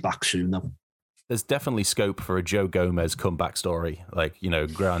he's back soon though. There's definitely scope for a Joe Gomez comeback story, like,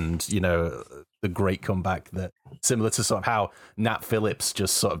 grand, the great comeback that similar to sort of how Nat Phillips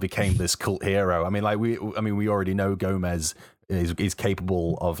just sort of became this cult hero. I mean, we already know Gomez is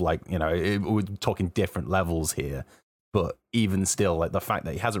capable of, like, we're talking different levels here, but even still, like, the fact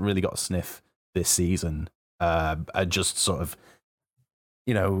that he hasn't really got a sniff this season, and just sort of,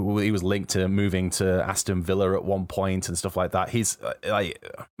 he was linked to moving to Aston Villa at one point and stuff like that. He's like,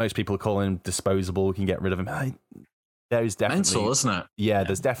 most people call him disposable. We can get rid of him. There's definitely mental, isn't it? Yeah,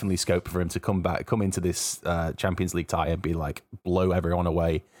 there's definitely scope for him to come into this Champions League tie and be like, blow everyone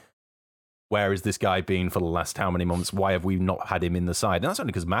away. Where has this guy been for the last how many months? Why have we not had him in the side? And that's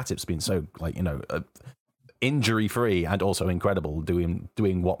only because Matip's been so, like, injury free and also incredible doing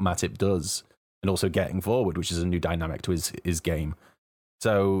what Matip does and also getting forward, which is a new dynamic to his game.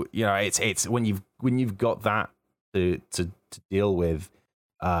 So, it's when you've got that to deal with.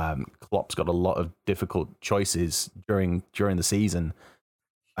 Klopp's got a lot of difficult choices during the season,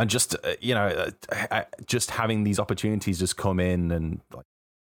 and just just having these opportunities just come in, and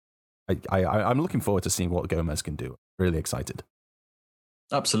like, I'm looking forward to seeing what Gomez can do. Really excited.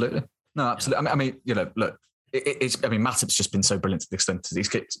 Absolutely, no, absolutely. I mean, look, Matip's just been so brilliant to the extent that he's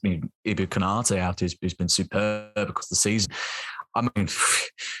kicked Ibu Konate out, who's been superb across the season. I mean,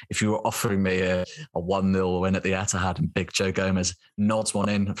 if you were offering me a 1-0 win at the Etihad and Big Joe Gomez nods one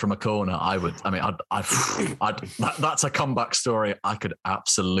in from a corner, I would. I mean, that's a comeback story I could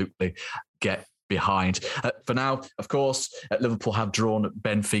absolutely get behind. For now, of course, Liverpool have drawn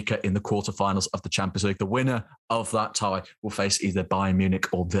Benfica in the quarterfinals of the Champions League. The winner of that tie will face either Bayern Munich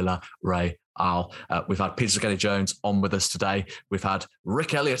or Villarreal. We've had Peter Skelly-Jones on with us today. We've had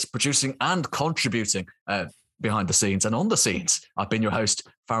Rick Elliott producing and contributing behind the scenes and on the scenes. I've been your host,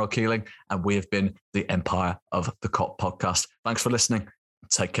 Farrell Keeling, and we have been the Empire of the Kop podcast. Thanks for listening.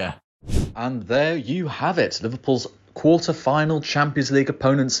 Take care. And there you have it. Liverpool's quarter-final Champions League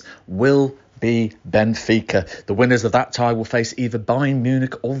opponents will be Benfica. The winners of that tie will face either Bayern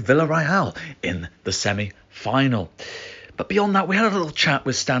Munich or Villarreal in the semi-final. But beyond that, we had a little chat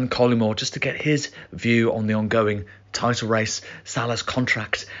with Stan Collymore just to get his view on the ongoing title race, Salah's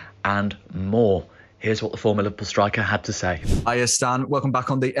contract, and more. Here's what the former Liverpool striker had to say. Hiya, Stan. Welcome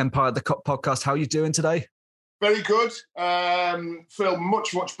back on the Empire of the Kop podcast. How are you doing today? Very good. Feel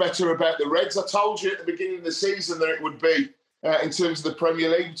much, much better about the Reds. I told you at the beginning of the season that it would be, in terms of the Premier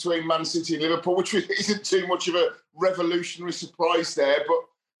League, between Man City and Liverpool, which isn't too much of a revolutionary surprise there.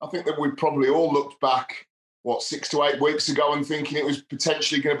 But I think that we probably all looked back, 6 to 8 weeks ago, and thinking it was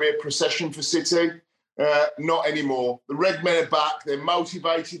potentially going to be a procession for City. Not anymore. The Red men are back. They're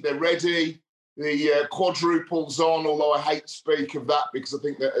motivated. They're ready. The quadruple's on, although I hate to speak of that because I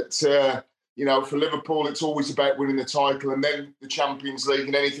think that, for Liverpool, it's always about winning the title and then the Champions League,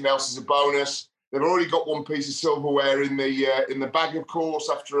 and anything else is a bonus. They've already got one piece of silverware in the bag, of course,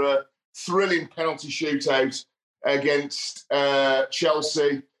 after a thrilling penalty shootout against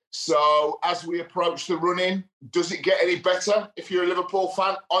Chelsea. So as we approach the run-in, does it get any better if you're a Liverpool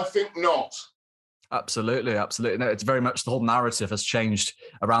fan? I think not. Absolutely. No, it's very much the whole narrative has changed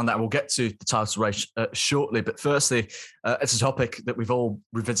around that. We'll get to the title race shortly. But firstly, it's a topic that we've all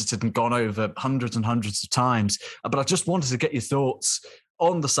revisited and gone over hundreds and hundreds of times. But I just wanted to get your thoughts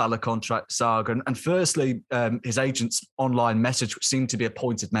on the Salah contract saga. And firstly, his agent's online message, which seemed to be a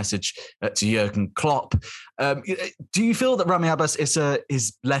pointed message to Jurgen Klopp. Do you feel that Rami Abbas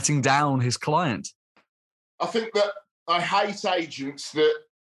is letting down his client? I think that I hate agents that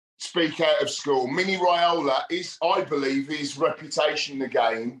speak out of school. Mini Raiola is, I believe, his reputation in the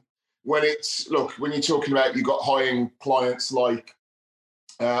game. When you're talking about, you've got high-end clients like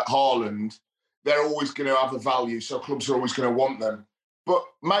Haaland, they're always going to have a value, so clubs are always going to want them. But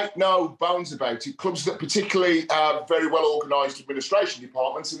make no bones about it, clubs that particularly have very well-organised administration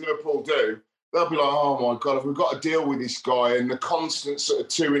departments, and Liverpool do, they'll be like, oh my God, if we've got to deal with this guy and the constant sort of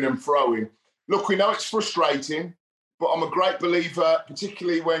toing and froing, look, we know it's frustrating, but I'm a great believer,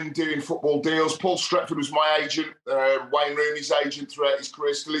 particularly when doing football deals. Paul Stretford was my agent, Wayne Rooney's agent throughout his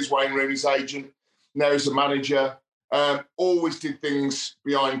career, still is Wayne Rooney's agent, now he's a manager. Always did things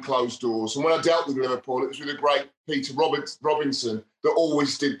behind closed doors. And when I dealt with Liverpool, it was with a great Peter Robinson that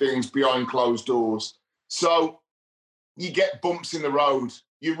always did things behind closed doors. So you get bumps in the road.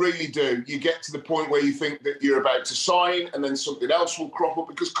 You really do. You get to the point where you think that you're about to sign and then something else will crop up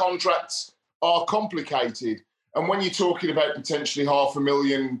because contracts are complicated. And when you're talking about potentially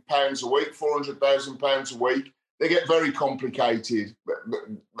 £500,000 a week, £400,000 a week, they get very complicated.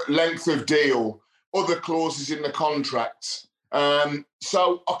 Length of deal, other clauses in the contracts.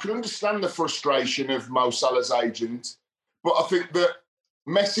 So I can understand the frustration of Mo Salah's agent, but I think that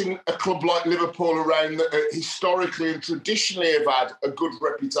messing a club like Liverpool around that historically and traditionally have had a good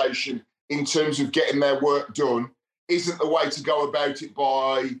reputation in terms of getting their work done isn't the way to go about it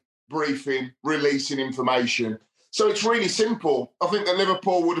by briefing, releasing information. So it's really simple. I think that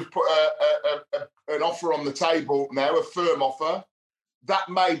Liverpool would have put an offer on the table now, a firm offer. That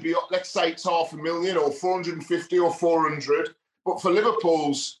may be, let's say it's £500,000 or 450 or 400. But for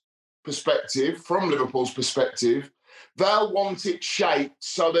Liverpool's perspective, from Liverpool's perspective, they'll want it shaped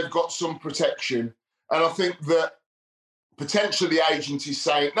so they've got some protection. And I think that potentially the agent is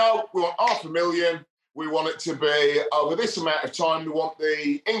saying, no, we want £500,000. We want it to be over this amount of time. We want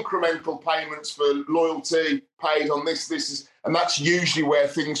the incremental payments for loyalty paid on this. And that's usually where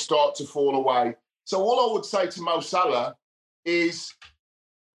things start to fall away. So all I would say to Mo Salah is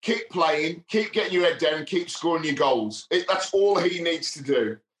keep playing, keep getting your head down, keep scoring your goals. That's all he needs to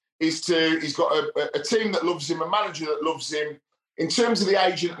do. He's got a team that loves him, a manager that loves him. In terms of the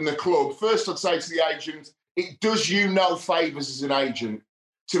agent and the club, first I'd say to the agent, it does you no favours as an agent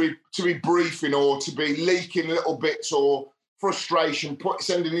to be briefing or to be leaking little bits or frustration,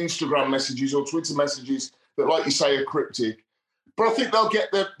 sending Instagram messages or Twitter messages that, like you say, are cryptic. But I think they'll get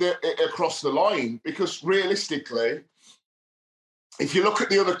it across the line because realistically, if you look at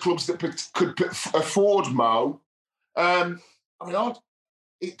the other clubs that could afford Mo,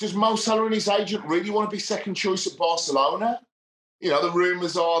 does Mo Salah and his agent really want to be second choice at Barcelona? You know, the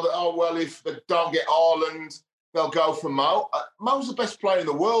rumours are that, if they don't get Haaland, they'll go for Mo. Mo's the best player in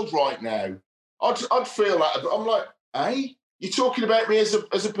the world right now. I'd feel that. I'm like, hey, you're talking about me as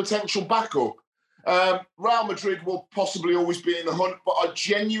a potential backup. Real Madrid will possibly always be in the hunt, but I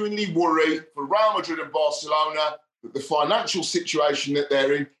genuinely worry for Real Madrid and Barcelona that the financial situation that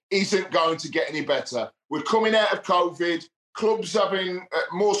they're in isn't going to get any better. We're coming out of COVID. Clubs having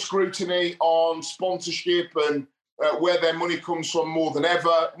more scrutiny on sponsorship and where their money comes from more than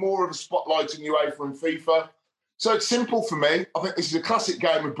ever, more of a spotlight in UEFA and FIFA. So it's simple for me. I think this is a classic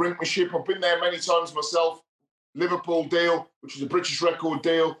game of brinkmanship. I've been there many times myself. Liverpool deal, which is a British record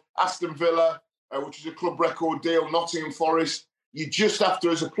deal. Aston Villa, which is a club record deal. Nottingham Forest. You just have to,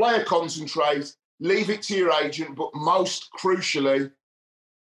 as a player, concentrate, leave it to your agent, but most crucially,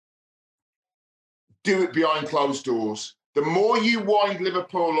 do it behind closed doors. The more you wind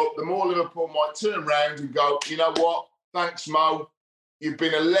Liverpool up, the more Liverpool might turn around and go, you know what? Thanks, Mo. You've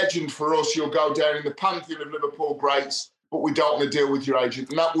been a legend for us. You'll go down in the pantheon of Liverpool greats, but we don't want to deal with your agent.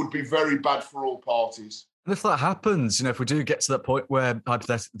 And that would be very bad for all parties. And if that happens, if we do get to that point where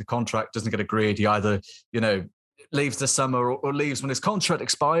hypothetically the contract doesn't get agreed, he either, leaves this summer or leaves when his contract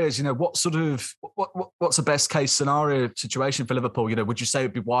expires, what's the best case scenario situation for Liverpool? Would you say it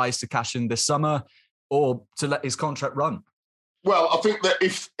would be wise to cash in this summer or to let his contract run? Well, I think that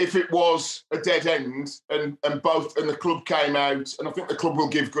if it was a dead end and the club came out, and I think the club will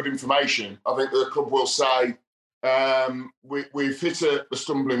give good information. I think the club will say, we've hit a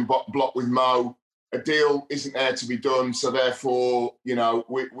stumbling block with Mo. A deal isn't there to be done, so therefore,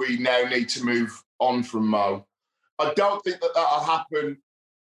 we now need to move on from Mo. I don't think that that'll happen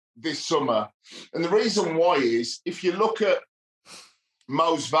this summer. And the reason why is, if you look at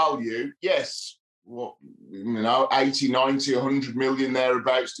Mo's value, yes, 80, 90, 100 million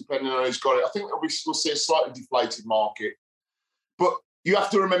thereabouts, depending on who's got it. I think we'll see a slightly deflated market. But you have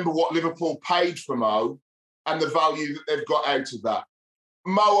to remember what Liverpool paid for Mo and the value that they've got out of that.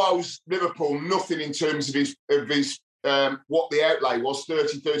 Mo owes Liverpool nothing in terms of his what the outlay was,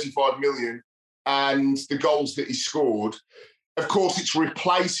 30, 35 million, and the goals that he scored. Of course, it's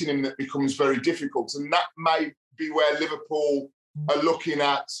replacing him that becomes very difficult. And that may be where Liverpool are looking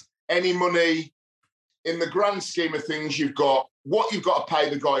at any money. In the grand scheme of things, you've got what you've got to pay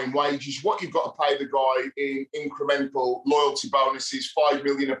the guy in wages, what you've got to pay the guy in incremental loyalty bonuses, 5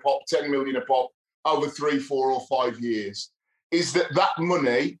 million a pop, 10 million a pop, over 3, 4 or 5 years. Is that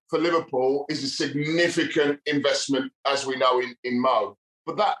money for Liverpool is a significant investment, as we know, in Mo.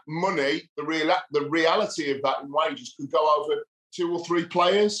 But that money, the reality of that in wages could go over 2 or 3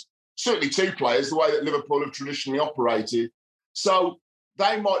 players, certainly 2 players, the way that Liverpool have traditionally operated. So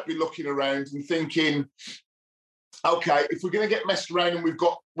they might be looking around and thinking, okay, if we're going to get messed around and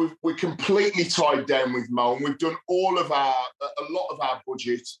we're completely tied down with Mo, and we've done a lot of our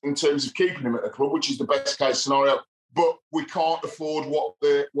budget in terms of keeping him at the club, which is the best case scenario, but we can't afford what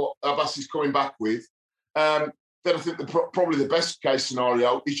Abbas is coming back with. Then I think probably the best case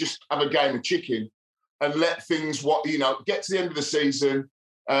scenario is just have a game of chicken and let things get to the end of the season,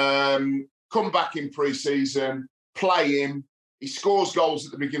 come back in pre-season, play him. He scores goals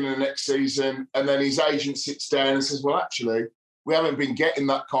at the beginning of the next season, and then his agent sits down and says, well, actually, we haven't been getting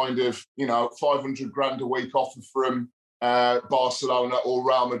that kind of, 500 grand a week offer from Barcelona or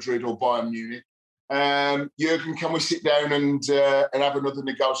Real Madrid or Bayern Munich. Jurgen, can we sit down and have another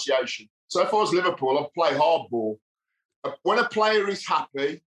negotiation? So if I was Liverpool, I'd play hardball. When a player is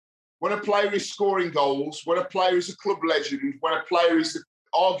happy, when a player is scoring goals, when a player is a club legend, when a player is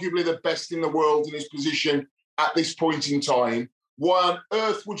arguably the best in the world in his position at this point in time, why on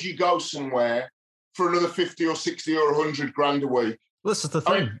earth would you go somewhere for another 50 or 60 or 100 grand a week? Well, this is the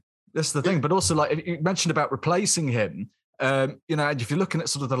thing. This is the thing. But also, like you mentioned about replacing him, if you're looking at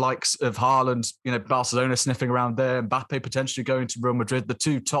sort of the likes of Haaland, Barcelona sniffing around there, Mbappe potentially going to Real Madrid, the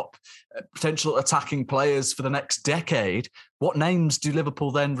 2 top potential attacking players for the next decade, what names do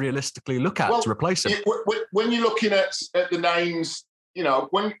Liverpool then realistically look at to replace him? When you're looking at the names,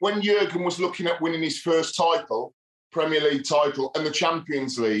 when Jurgen was looking at winning his first title, Premier League title, and the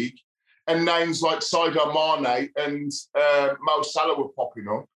Champions League, and names like Sadio Mane and Mo Salah were popping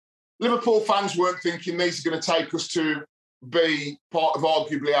up, Liverpool fans weren't thinking these are going to take us to be part of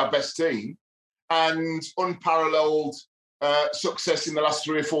arguably our best team and unparalleled success in the last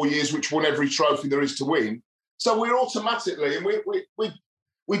 3 or 4 years, which won every trophy there is to win. So we're automatically, and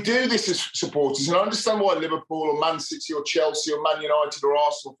we do this as supporters, and I understand why Liverpool or Man City or Chelsea or Man United or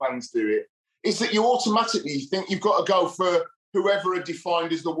Arsenal fans do it, is that you automatically think you've got to go for whoever are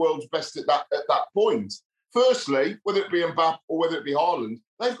defined as the world's best at that point. Firstly, whether it be Mbappe or whether it be Haaland,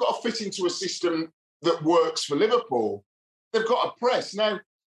 they've got to fit into a system that works for Liverpool. They've got to press. Now,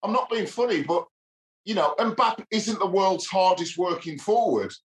 I'm not being funny, but, Mbappe isn't the world's hardest working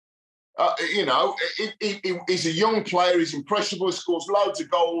forward. He's a young player, he's impressionable, he scores loads of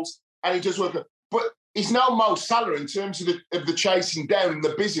goals, and he does work. But he's no Mo Salah in terms of the chasing down and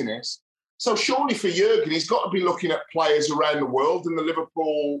the busyness. So surely for Jurgen, he's got to be looking at players around the world, and the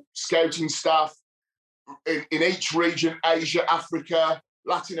Liverpool scouting staff in each region, Asia, Africa,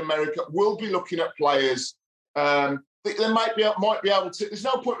 Latin America, will be looking at players. They might be able to. There's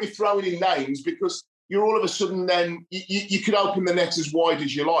no point in throwing in names because you're all of a sudden then you could open the net as wide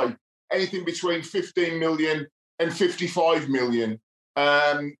as you like. Anything between 15 million and 55 million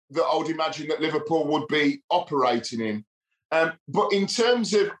that I would imagine that Liverpool would be operating in. But in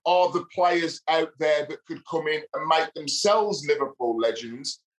terms of are the players out there that could come in and make themselves Liverpool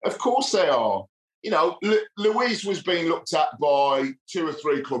legends, of course they are. Luiz was being looked at by 2 or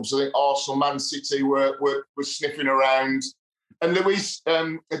 3 clubs. I think Arsenal, Man City were sniffing around. And Luis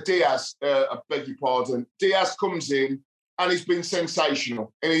Diaz, I beg your pardon, Diaz comes in and he's been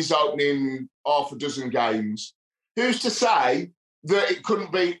sensational in his opening half a dozen games. Who's to say that it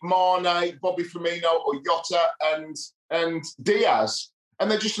couldn't be Mane, Bobby Firmino or Jota and Diaz?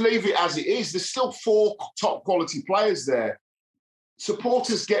 And they just leave it as it is. There's still 4 top quality players there.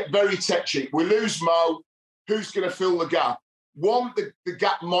 Supporters get very tetchy. We lose Mo. Who's going to fill the gap? One, the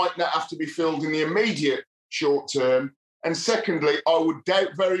gap might not have to be filled in the immediate short term. And secondly, I would doubt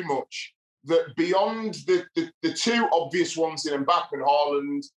very much that beyond the 2 obvious ones in Mbappe and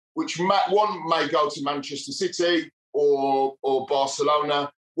Haaland, which one may go to Manchester City or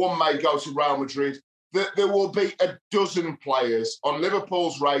Barcelona, one may go to Real Madrid, that there will be a dozen players on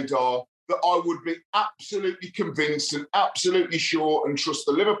Liverpool's radar that I would be absolutely convinced and absolutely sure and trust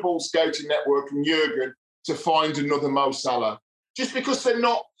the Liverpool scouting network and Jurgen to find another Mo Salah. Just because they're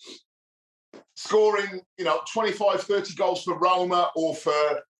not scoring, 25, 30 goals for Roma or for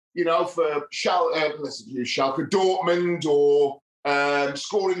Schalke Dortmund or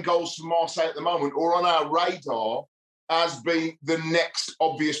scoring goals for Marseille at the moment or on our radar as being the next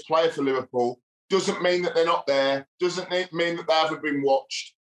obvious player for Liverpool, doesn't mean that they're not there, doesn't mean that they haven't been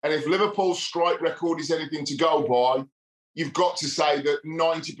watched. And if Liverpool's strike record is anything to go by, you've got to say that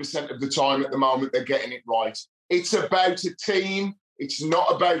 90% of the time at the moment, they're getting it right. It's about a team. It's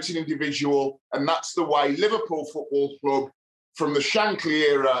not about an individual. And that's the way Liverpool Football Club, from the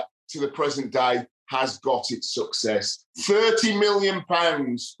Shankly era to the present day, has got its success. £30 million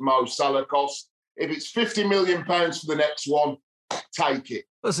Mo Salah cost. If it's £50 million for the next one, take it.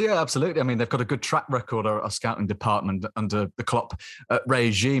 Well, so yeah, absolutely. I mean, they've got a good track record, a scouting department under the Klopp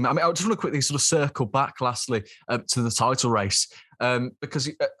regime. I mean, I just want to quickly sort of circle back, lastly, to the title race, because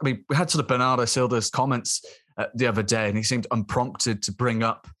I mean, we had sort of Bernardo Silva's comments the other day, and he seemed unprompted to bring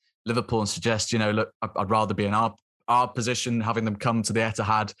up Liverpool and suggest, look, I'd rather be in our position, having them come to the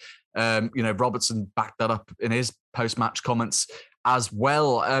Etihad. Robertson backed that up in his post-match comments as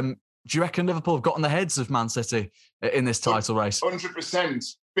well. Do you reckon Liverpool have gotten the heads of Man City in this title race?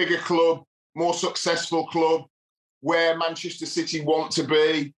 100%. Bigger club, more successful club, where Manchester City want to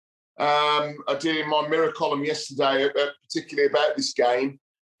be. I did in my Mirror column yesterday, particularly about this game.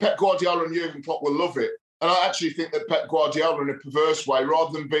 Pep Guardiola and Jurgen Klopp will love it. And I actually think that Pep Guardiola, in a perverse way,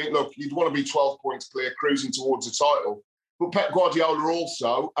 rather than being, look, you'd want to be 12 points clear, cruising towards a title. But Pep Guardiola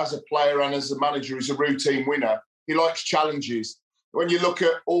also, as a player and as a manager, is a routine winner. He likes challenges. When you look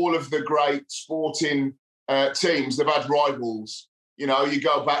at all of the great sporting teams, they've had rivals. You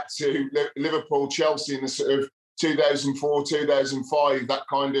go back to Liverpool, Chelsea in the sort of 2004, 2005, that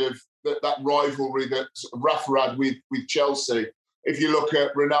kind of that rivalry that Rafa had with Chelsea. If you look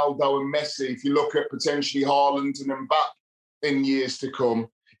at Ronaldo and Messi, if you look at potentially Haaland and Mbappe in years to come,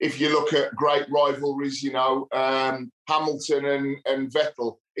 if you look at great rivalries, Hamilton and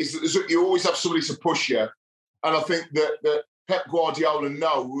Vettel, you always have somebody to push you. And I think that Pep Guardiola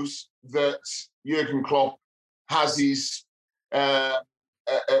knows that Jurgen Klopp has his card,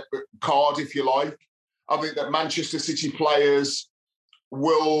 if you like. I think that Manchester City players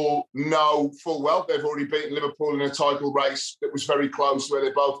will know full well they've already beaten Liverpool in a title race that was very close, where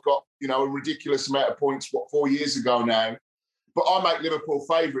they both got, a ridiculous amount of points, 4 years ago now. But I make Liverpool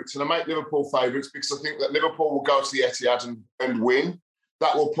favourites, and I make Liverpool favourites because I think that Liverpool will go to the Etihad and win.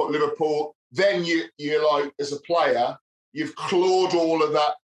 That will put Liverpool... Then you're like, as a player, you've clawed all of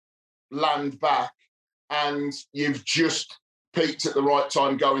that land back, and you've just peaked at the right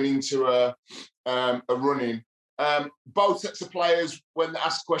time going into a run-in. Both sets of players, when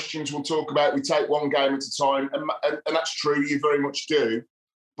asked questions, will talk about we take one game at a time, and that's true, you very much do.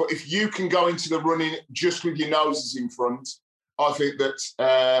 But if you can go into the run-in just with your noses in front, I think that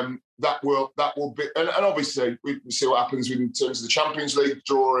that will be, and obviously we see what happens in terms of the Champions League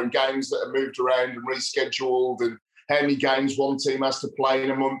draw and games that are moved around and rescheduled, and how many games one team has to play in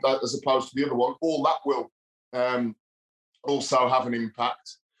a month as opposed to the other one. All that will also have an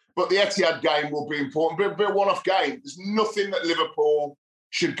impact. But the Etihad game will be important. Be a one-off game. There's nothing that Liverpool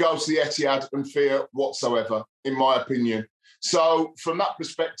should go to the Etihad and fear whatsoever, in my opinion. So from that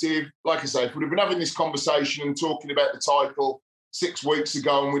perspective, like I say, if we'd have been having this conversation and talking about the title 6 weeks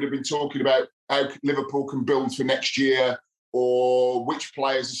ago, and we'd have been talking about how Liverpool can build for next year or which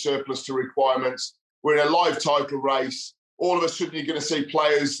players are surplus to requirements, we're in a live title race. All of a sudden, you're going to see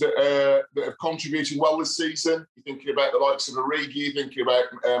players that have contributed well this season. You're thinking about the likes of Origi, you're thinking about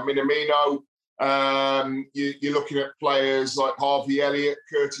Minamino. You're looking at players like Harvey Elliott,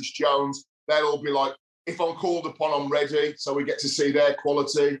 Curtis Jones. They'll all be like, if I'm called upon, I'm ready. So we get to see their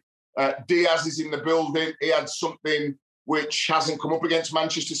quality. Diaz is in the building. He had something which hasn't come up against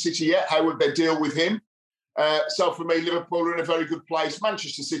Manchester City yet. How would they deal with him? So for me, Liverpool are in a very good place.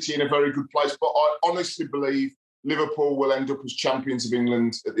 Manchester City in a very good place. But I honestly believe Liverpool will end up as champions of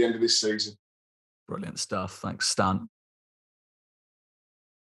England at the end of this season. Brilliant stuff. Thanks, Stan.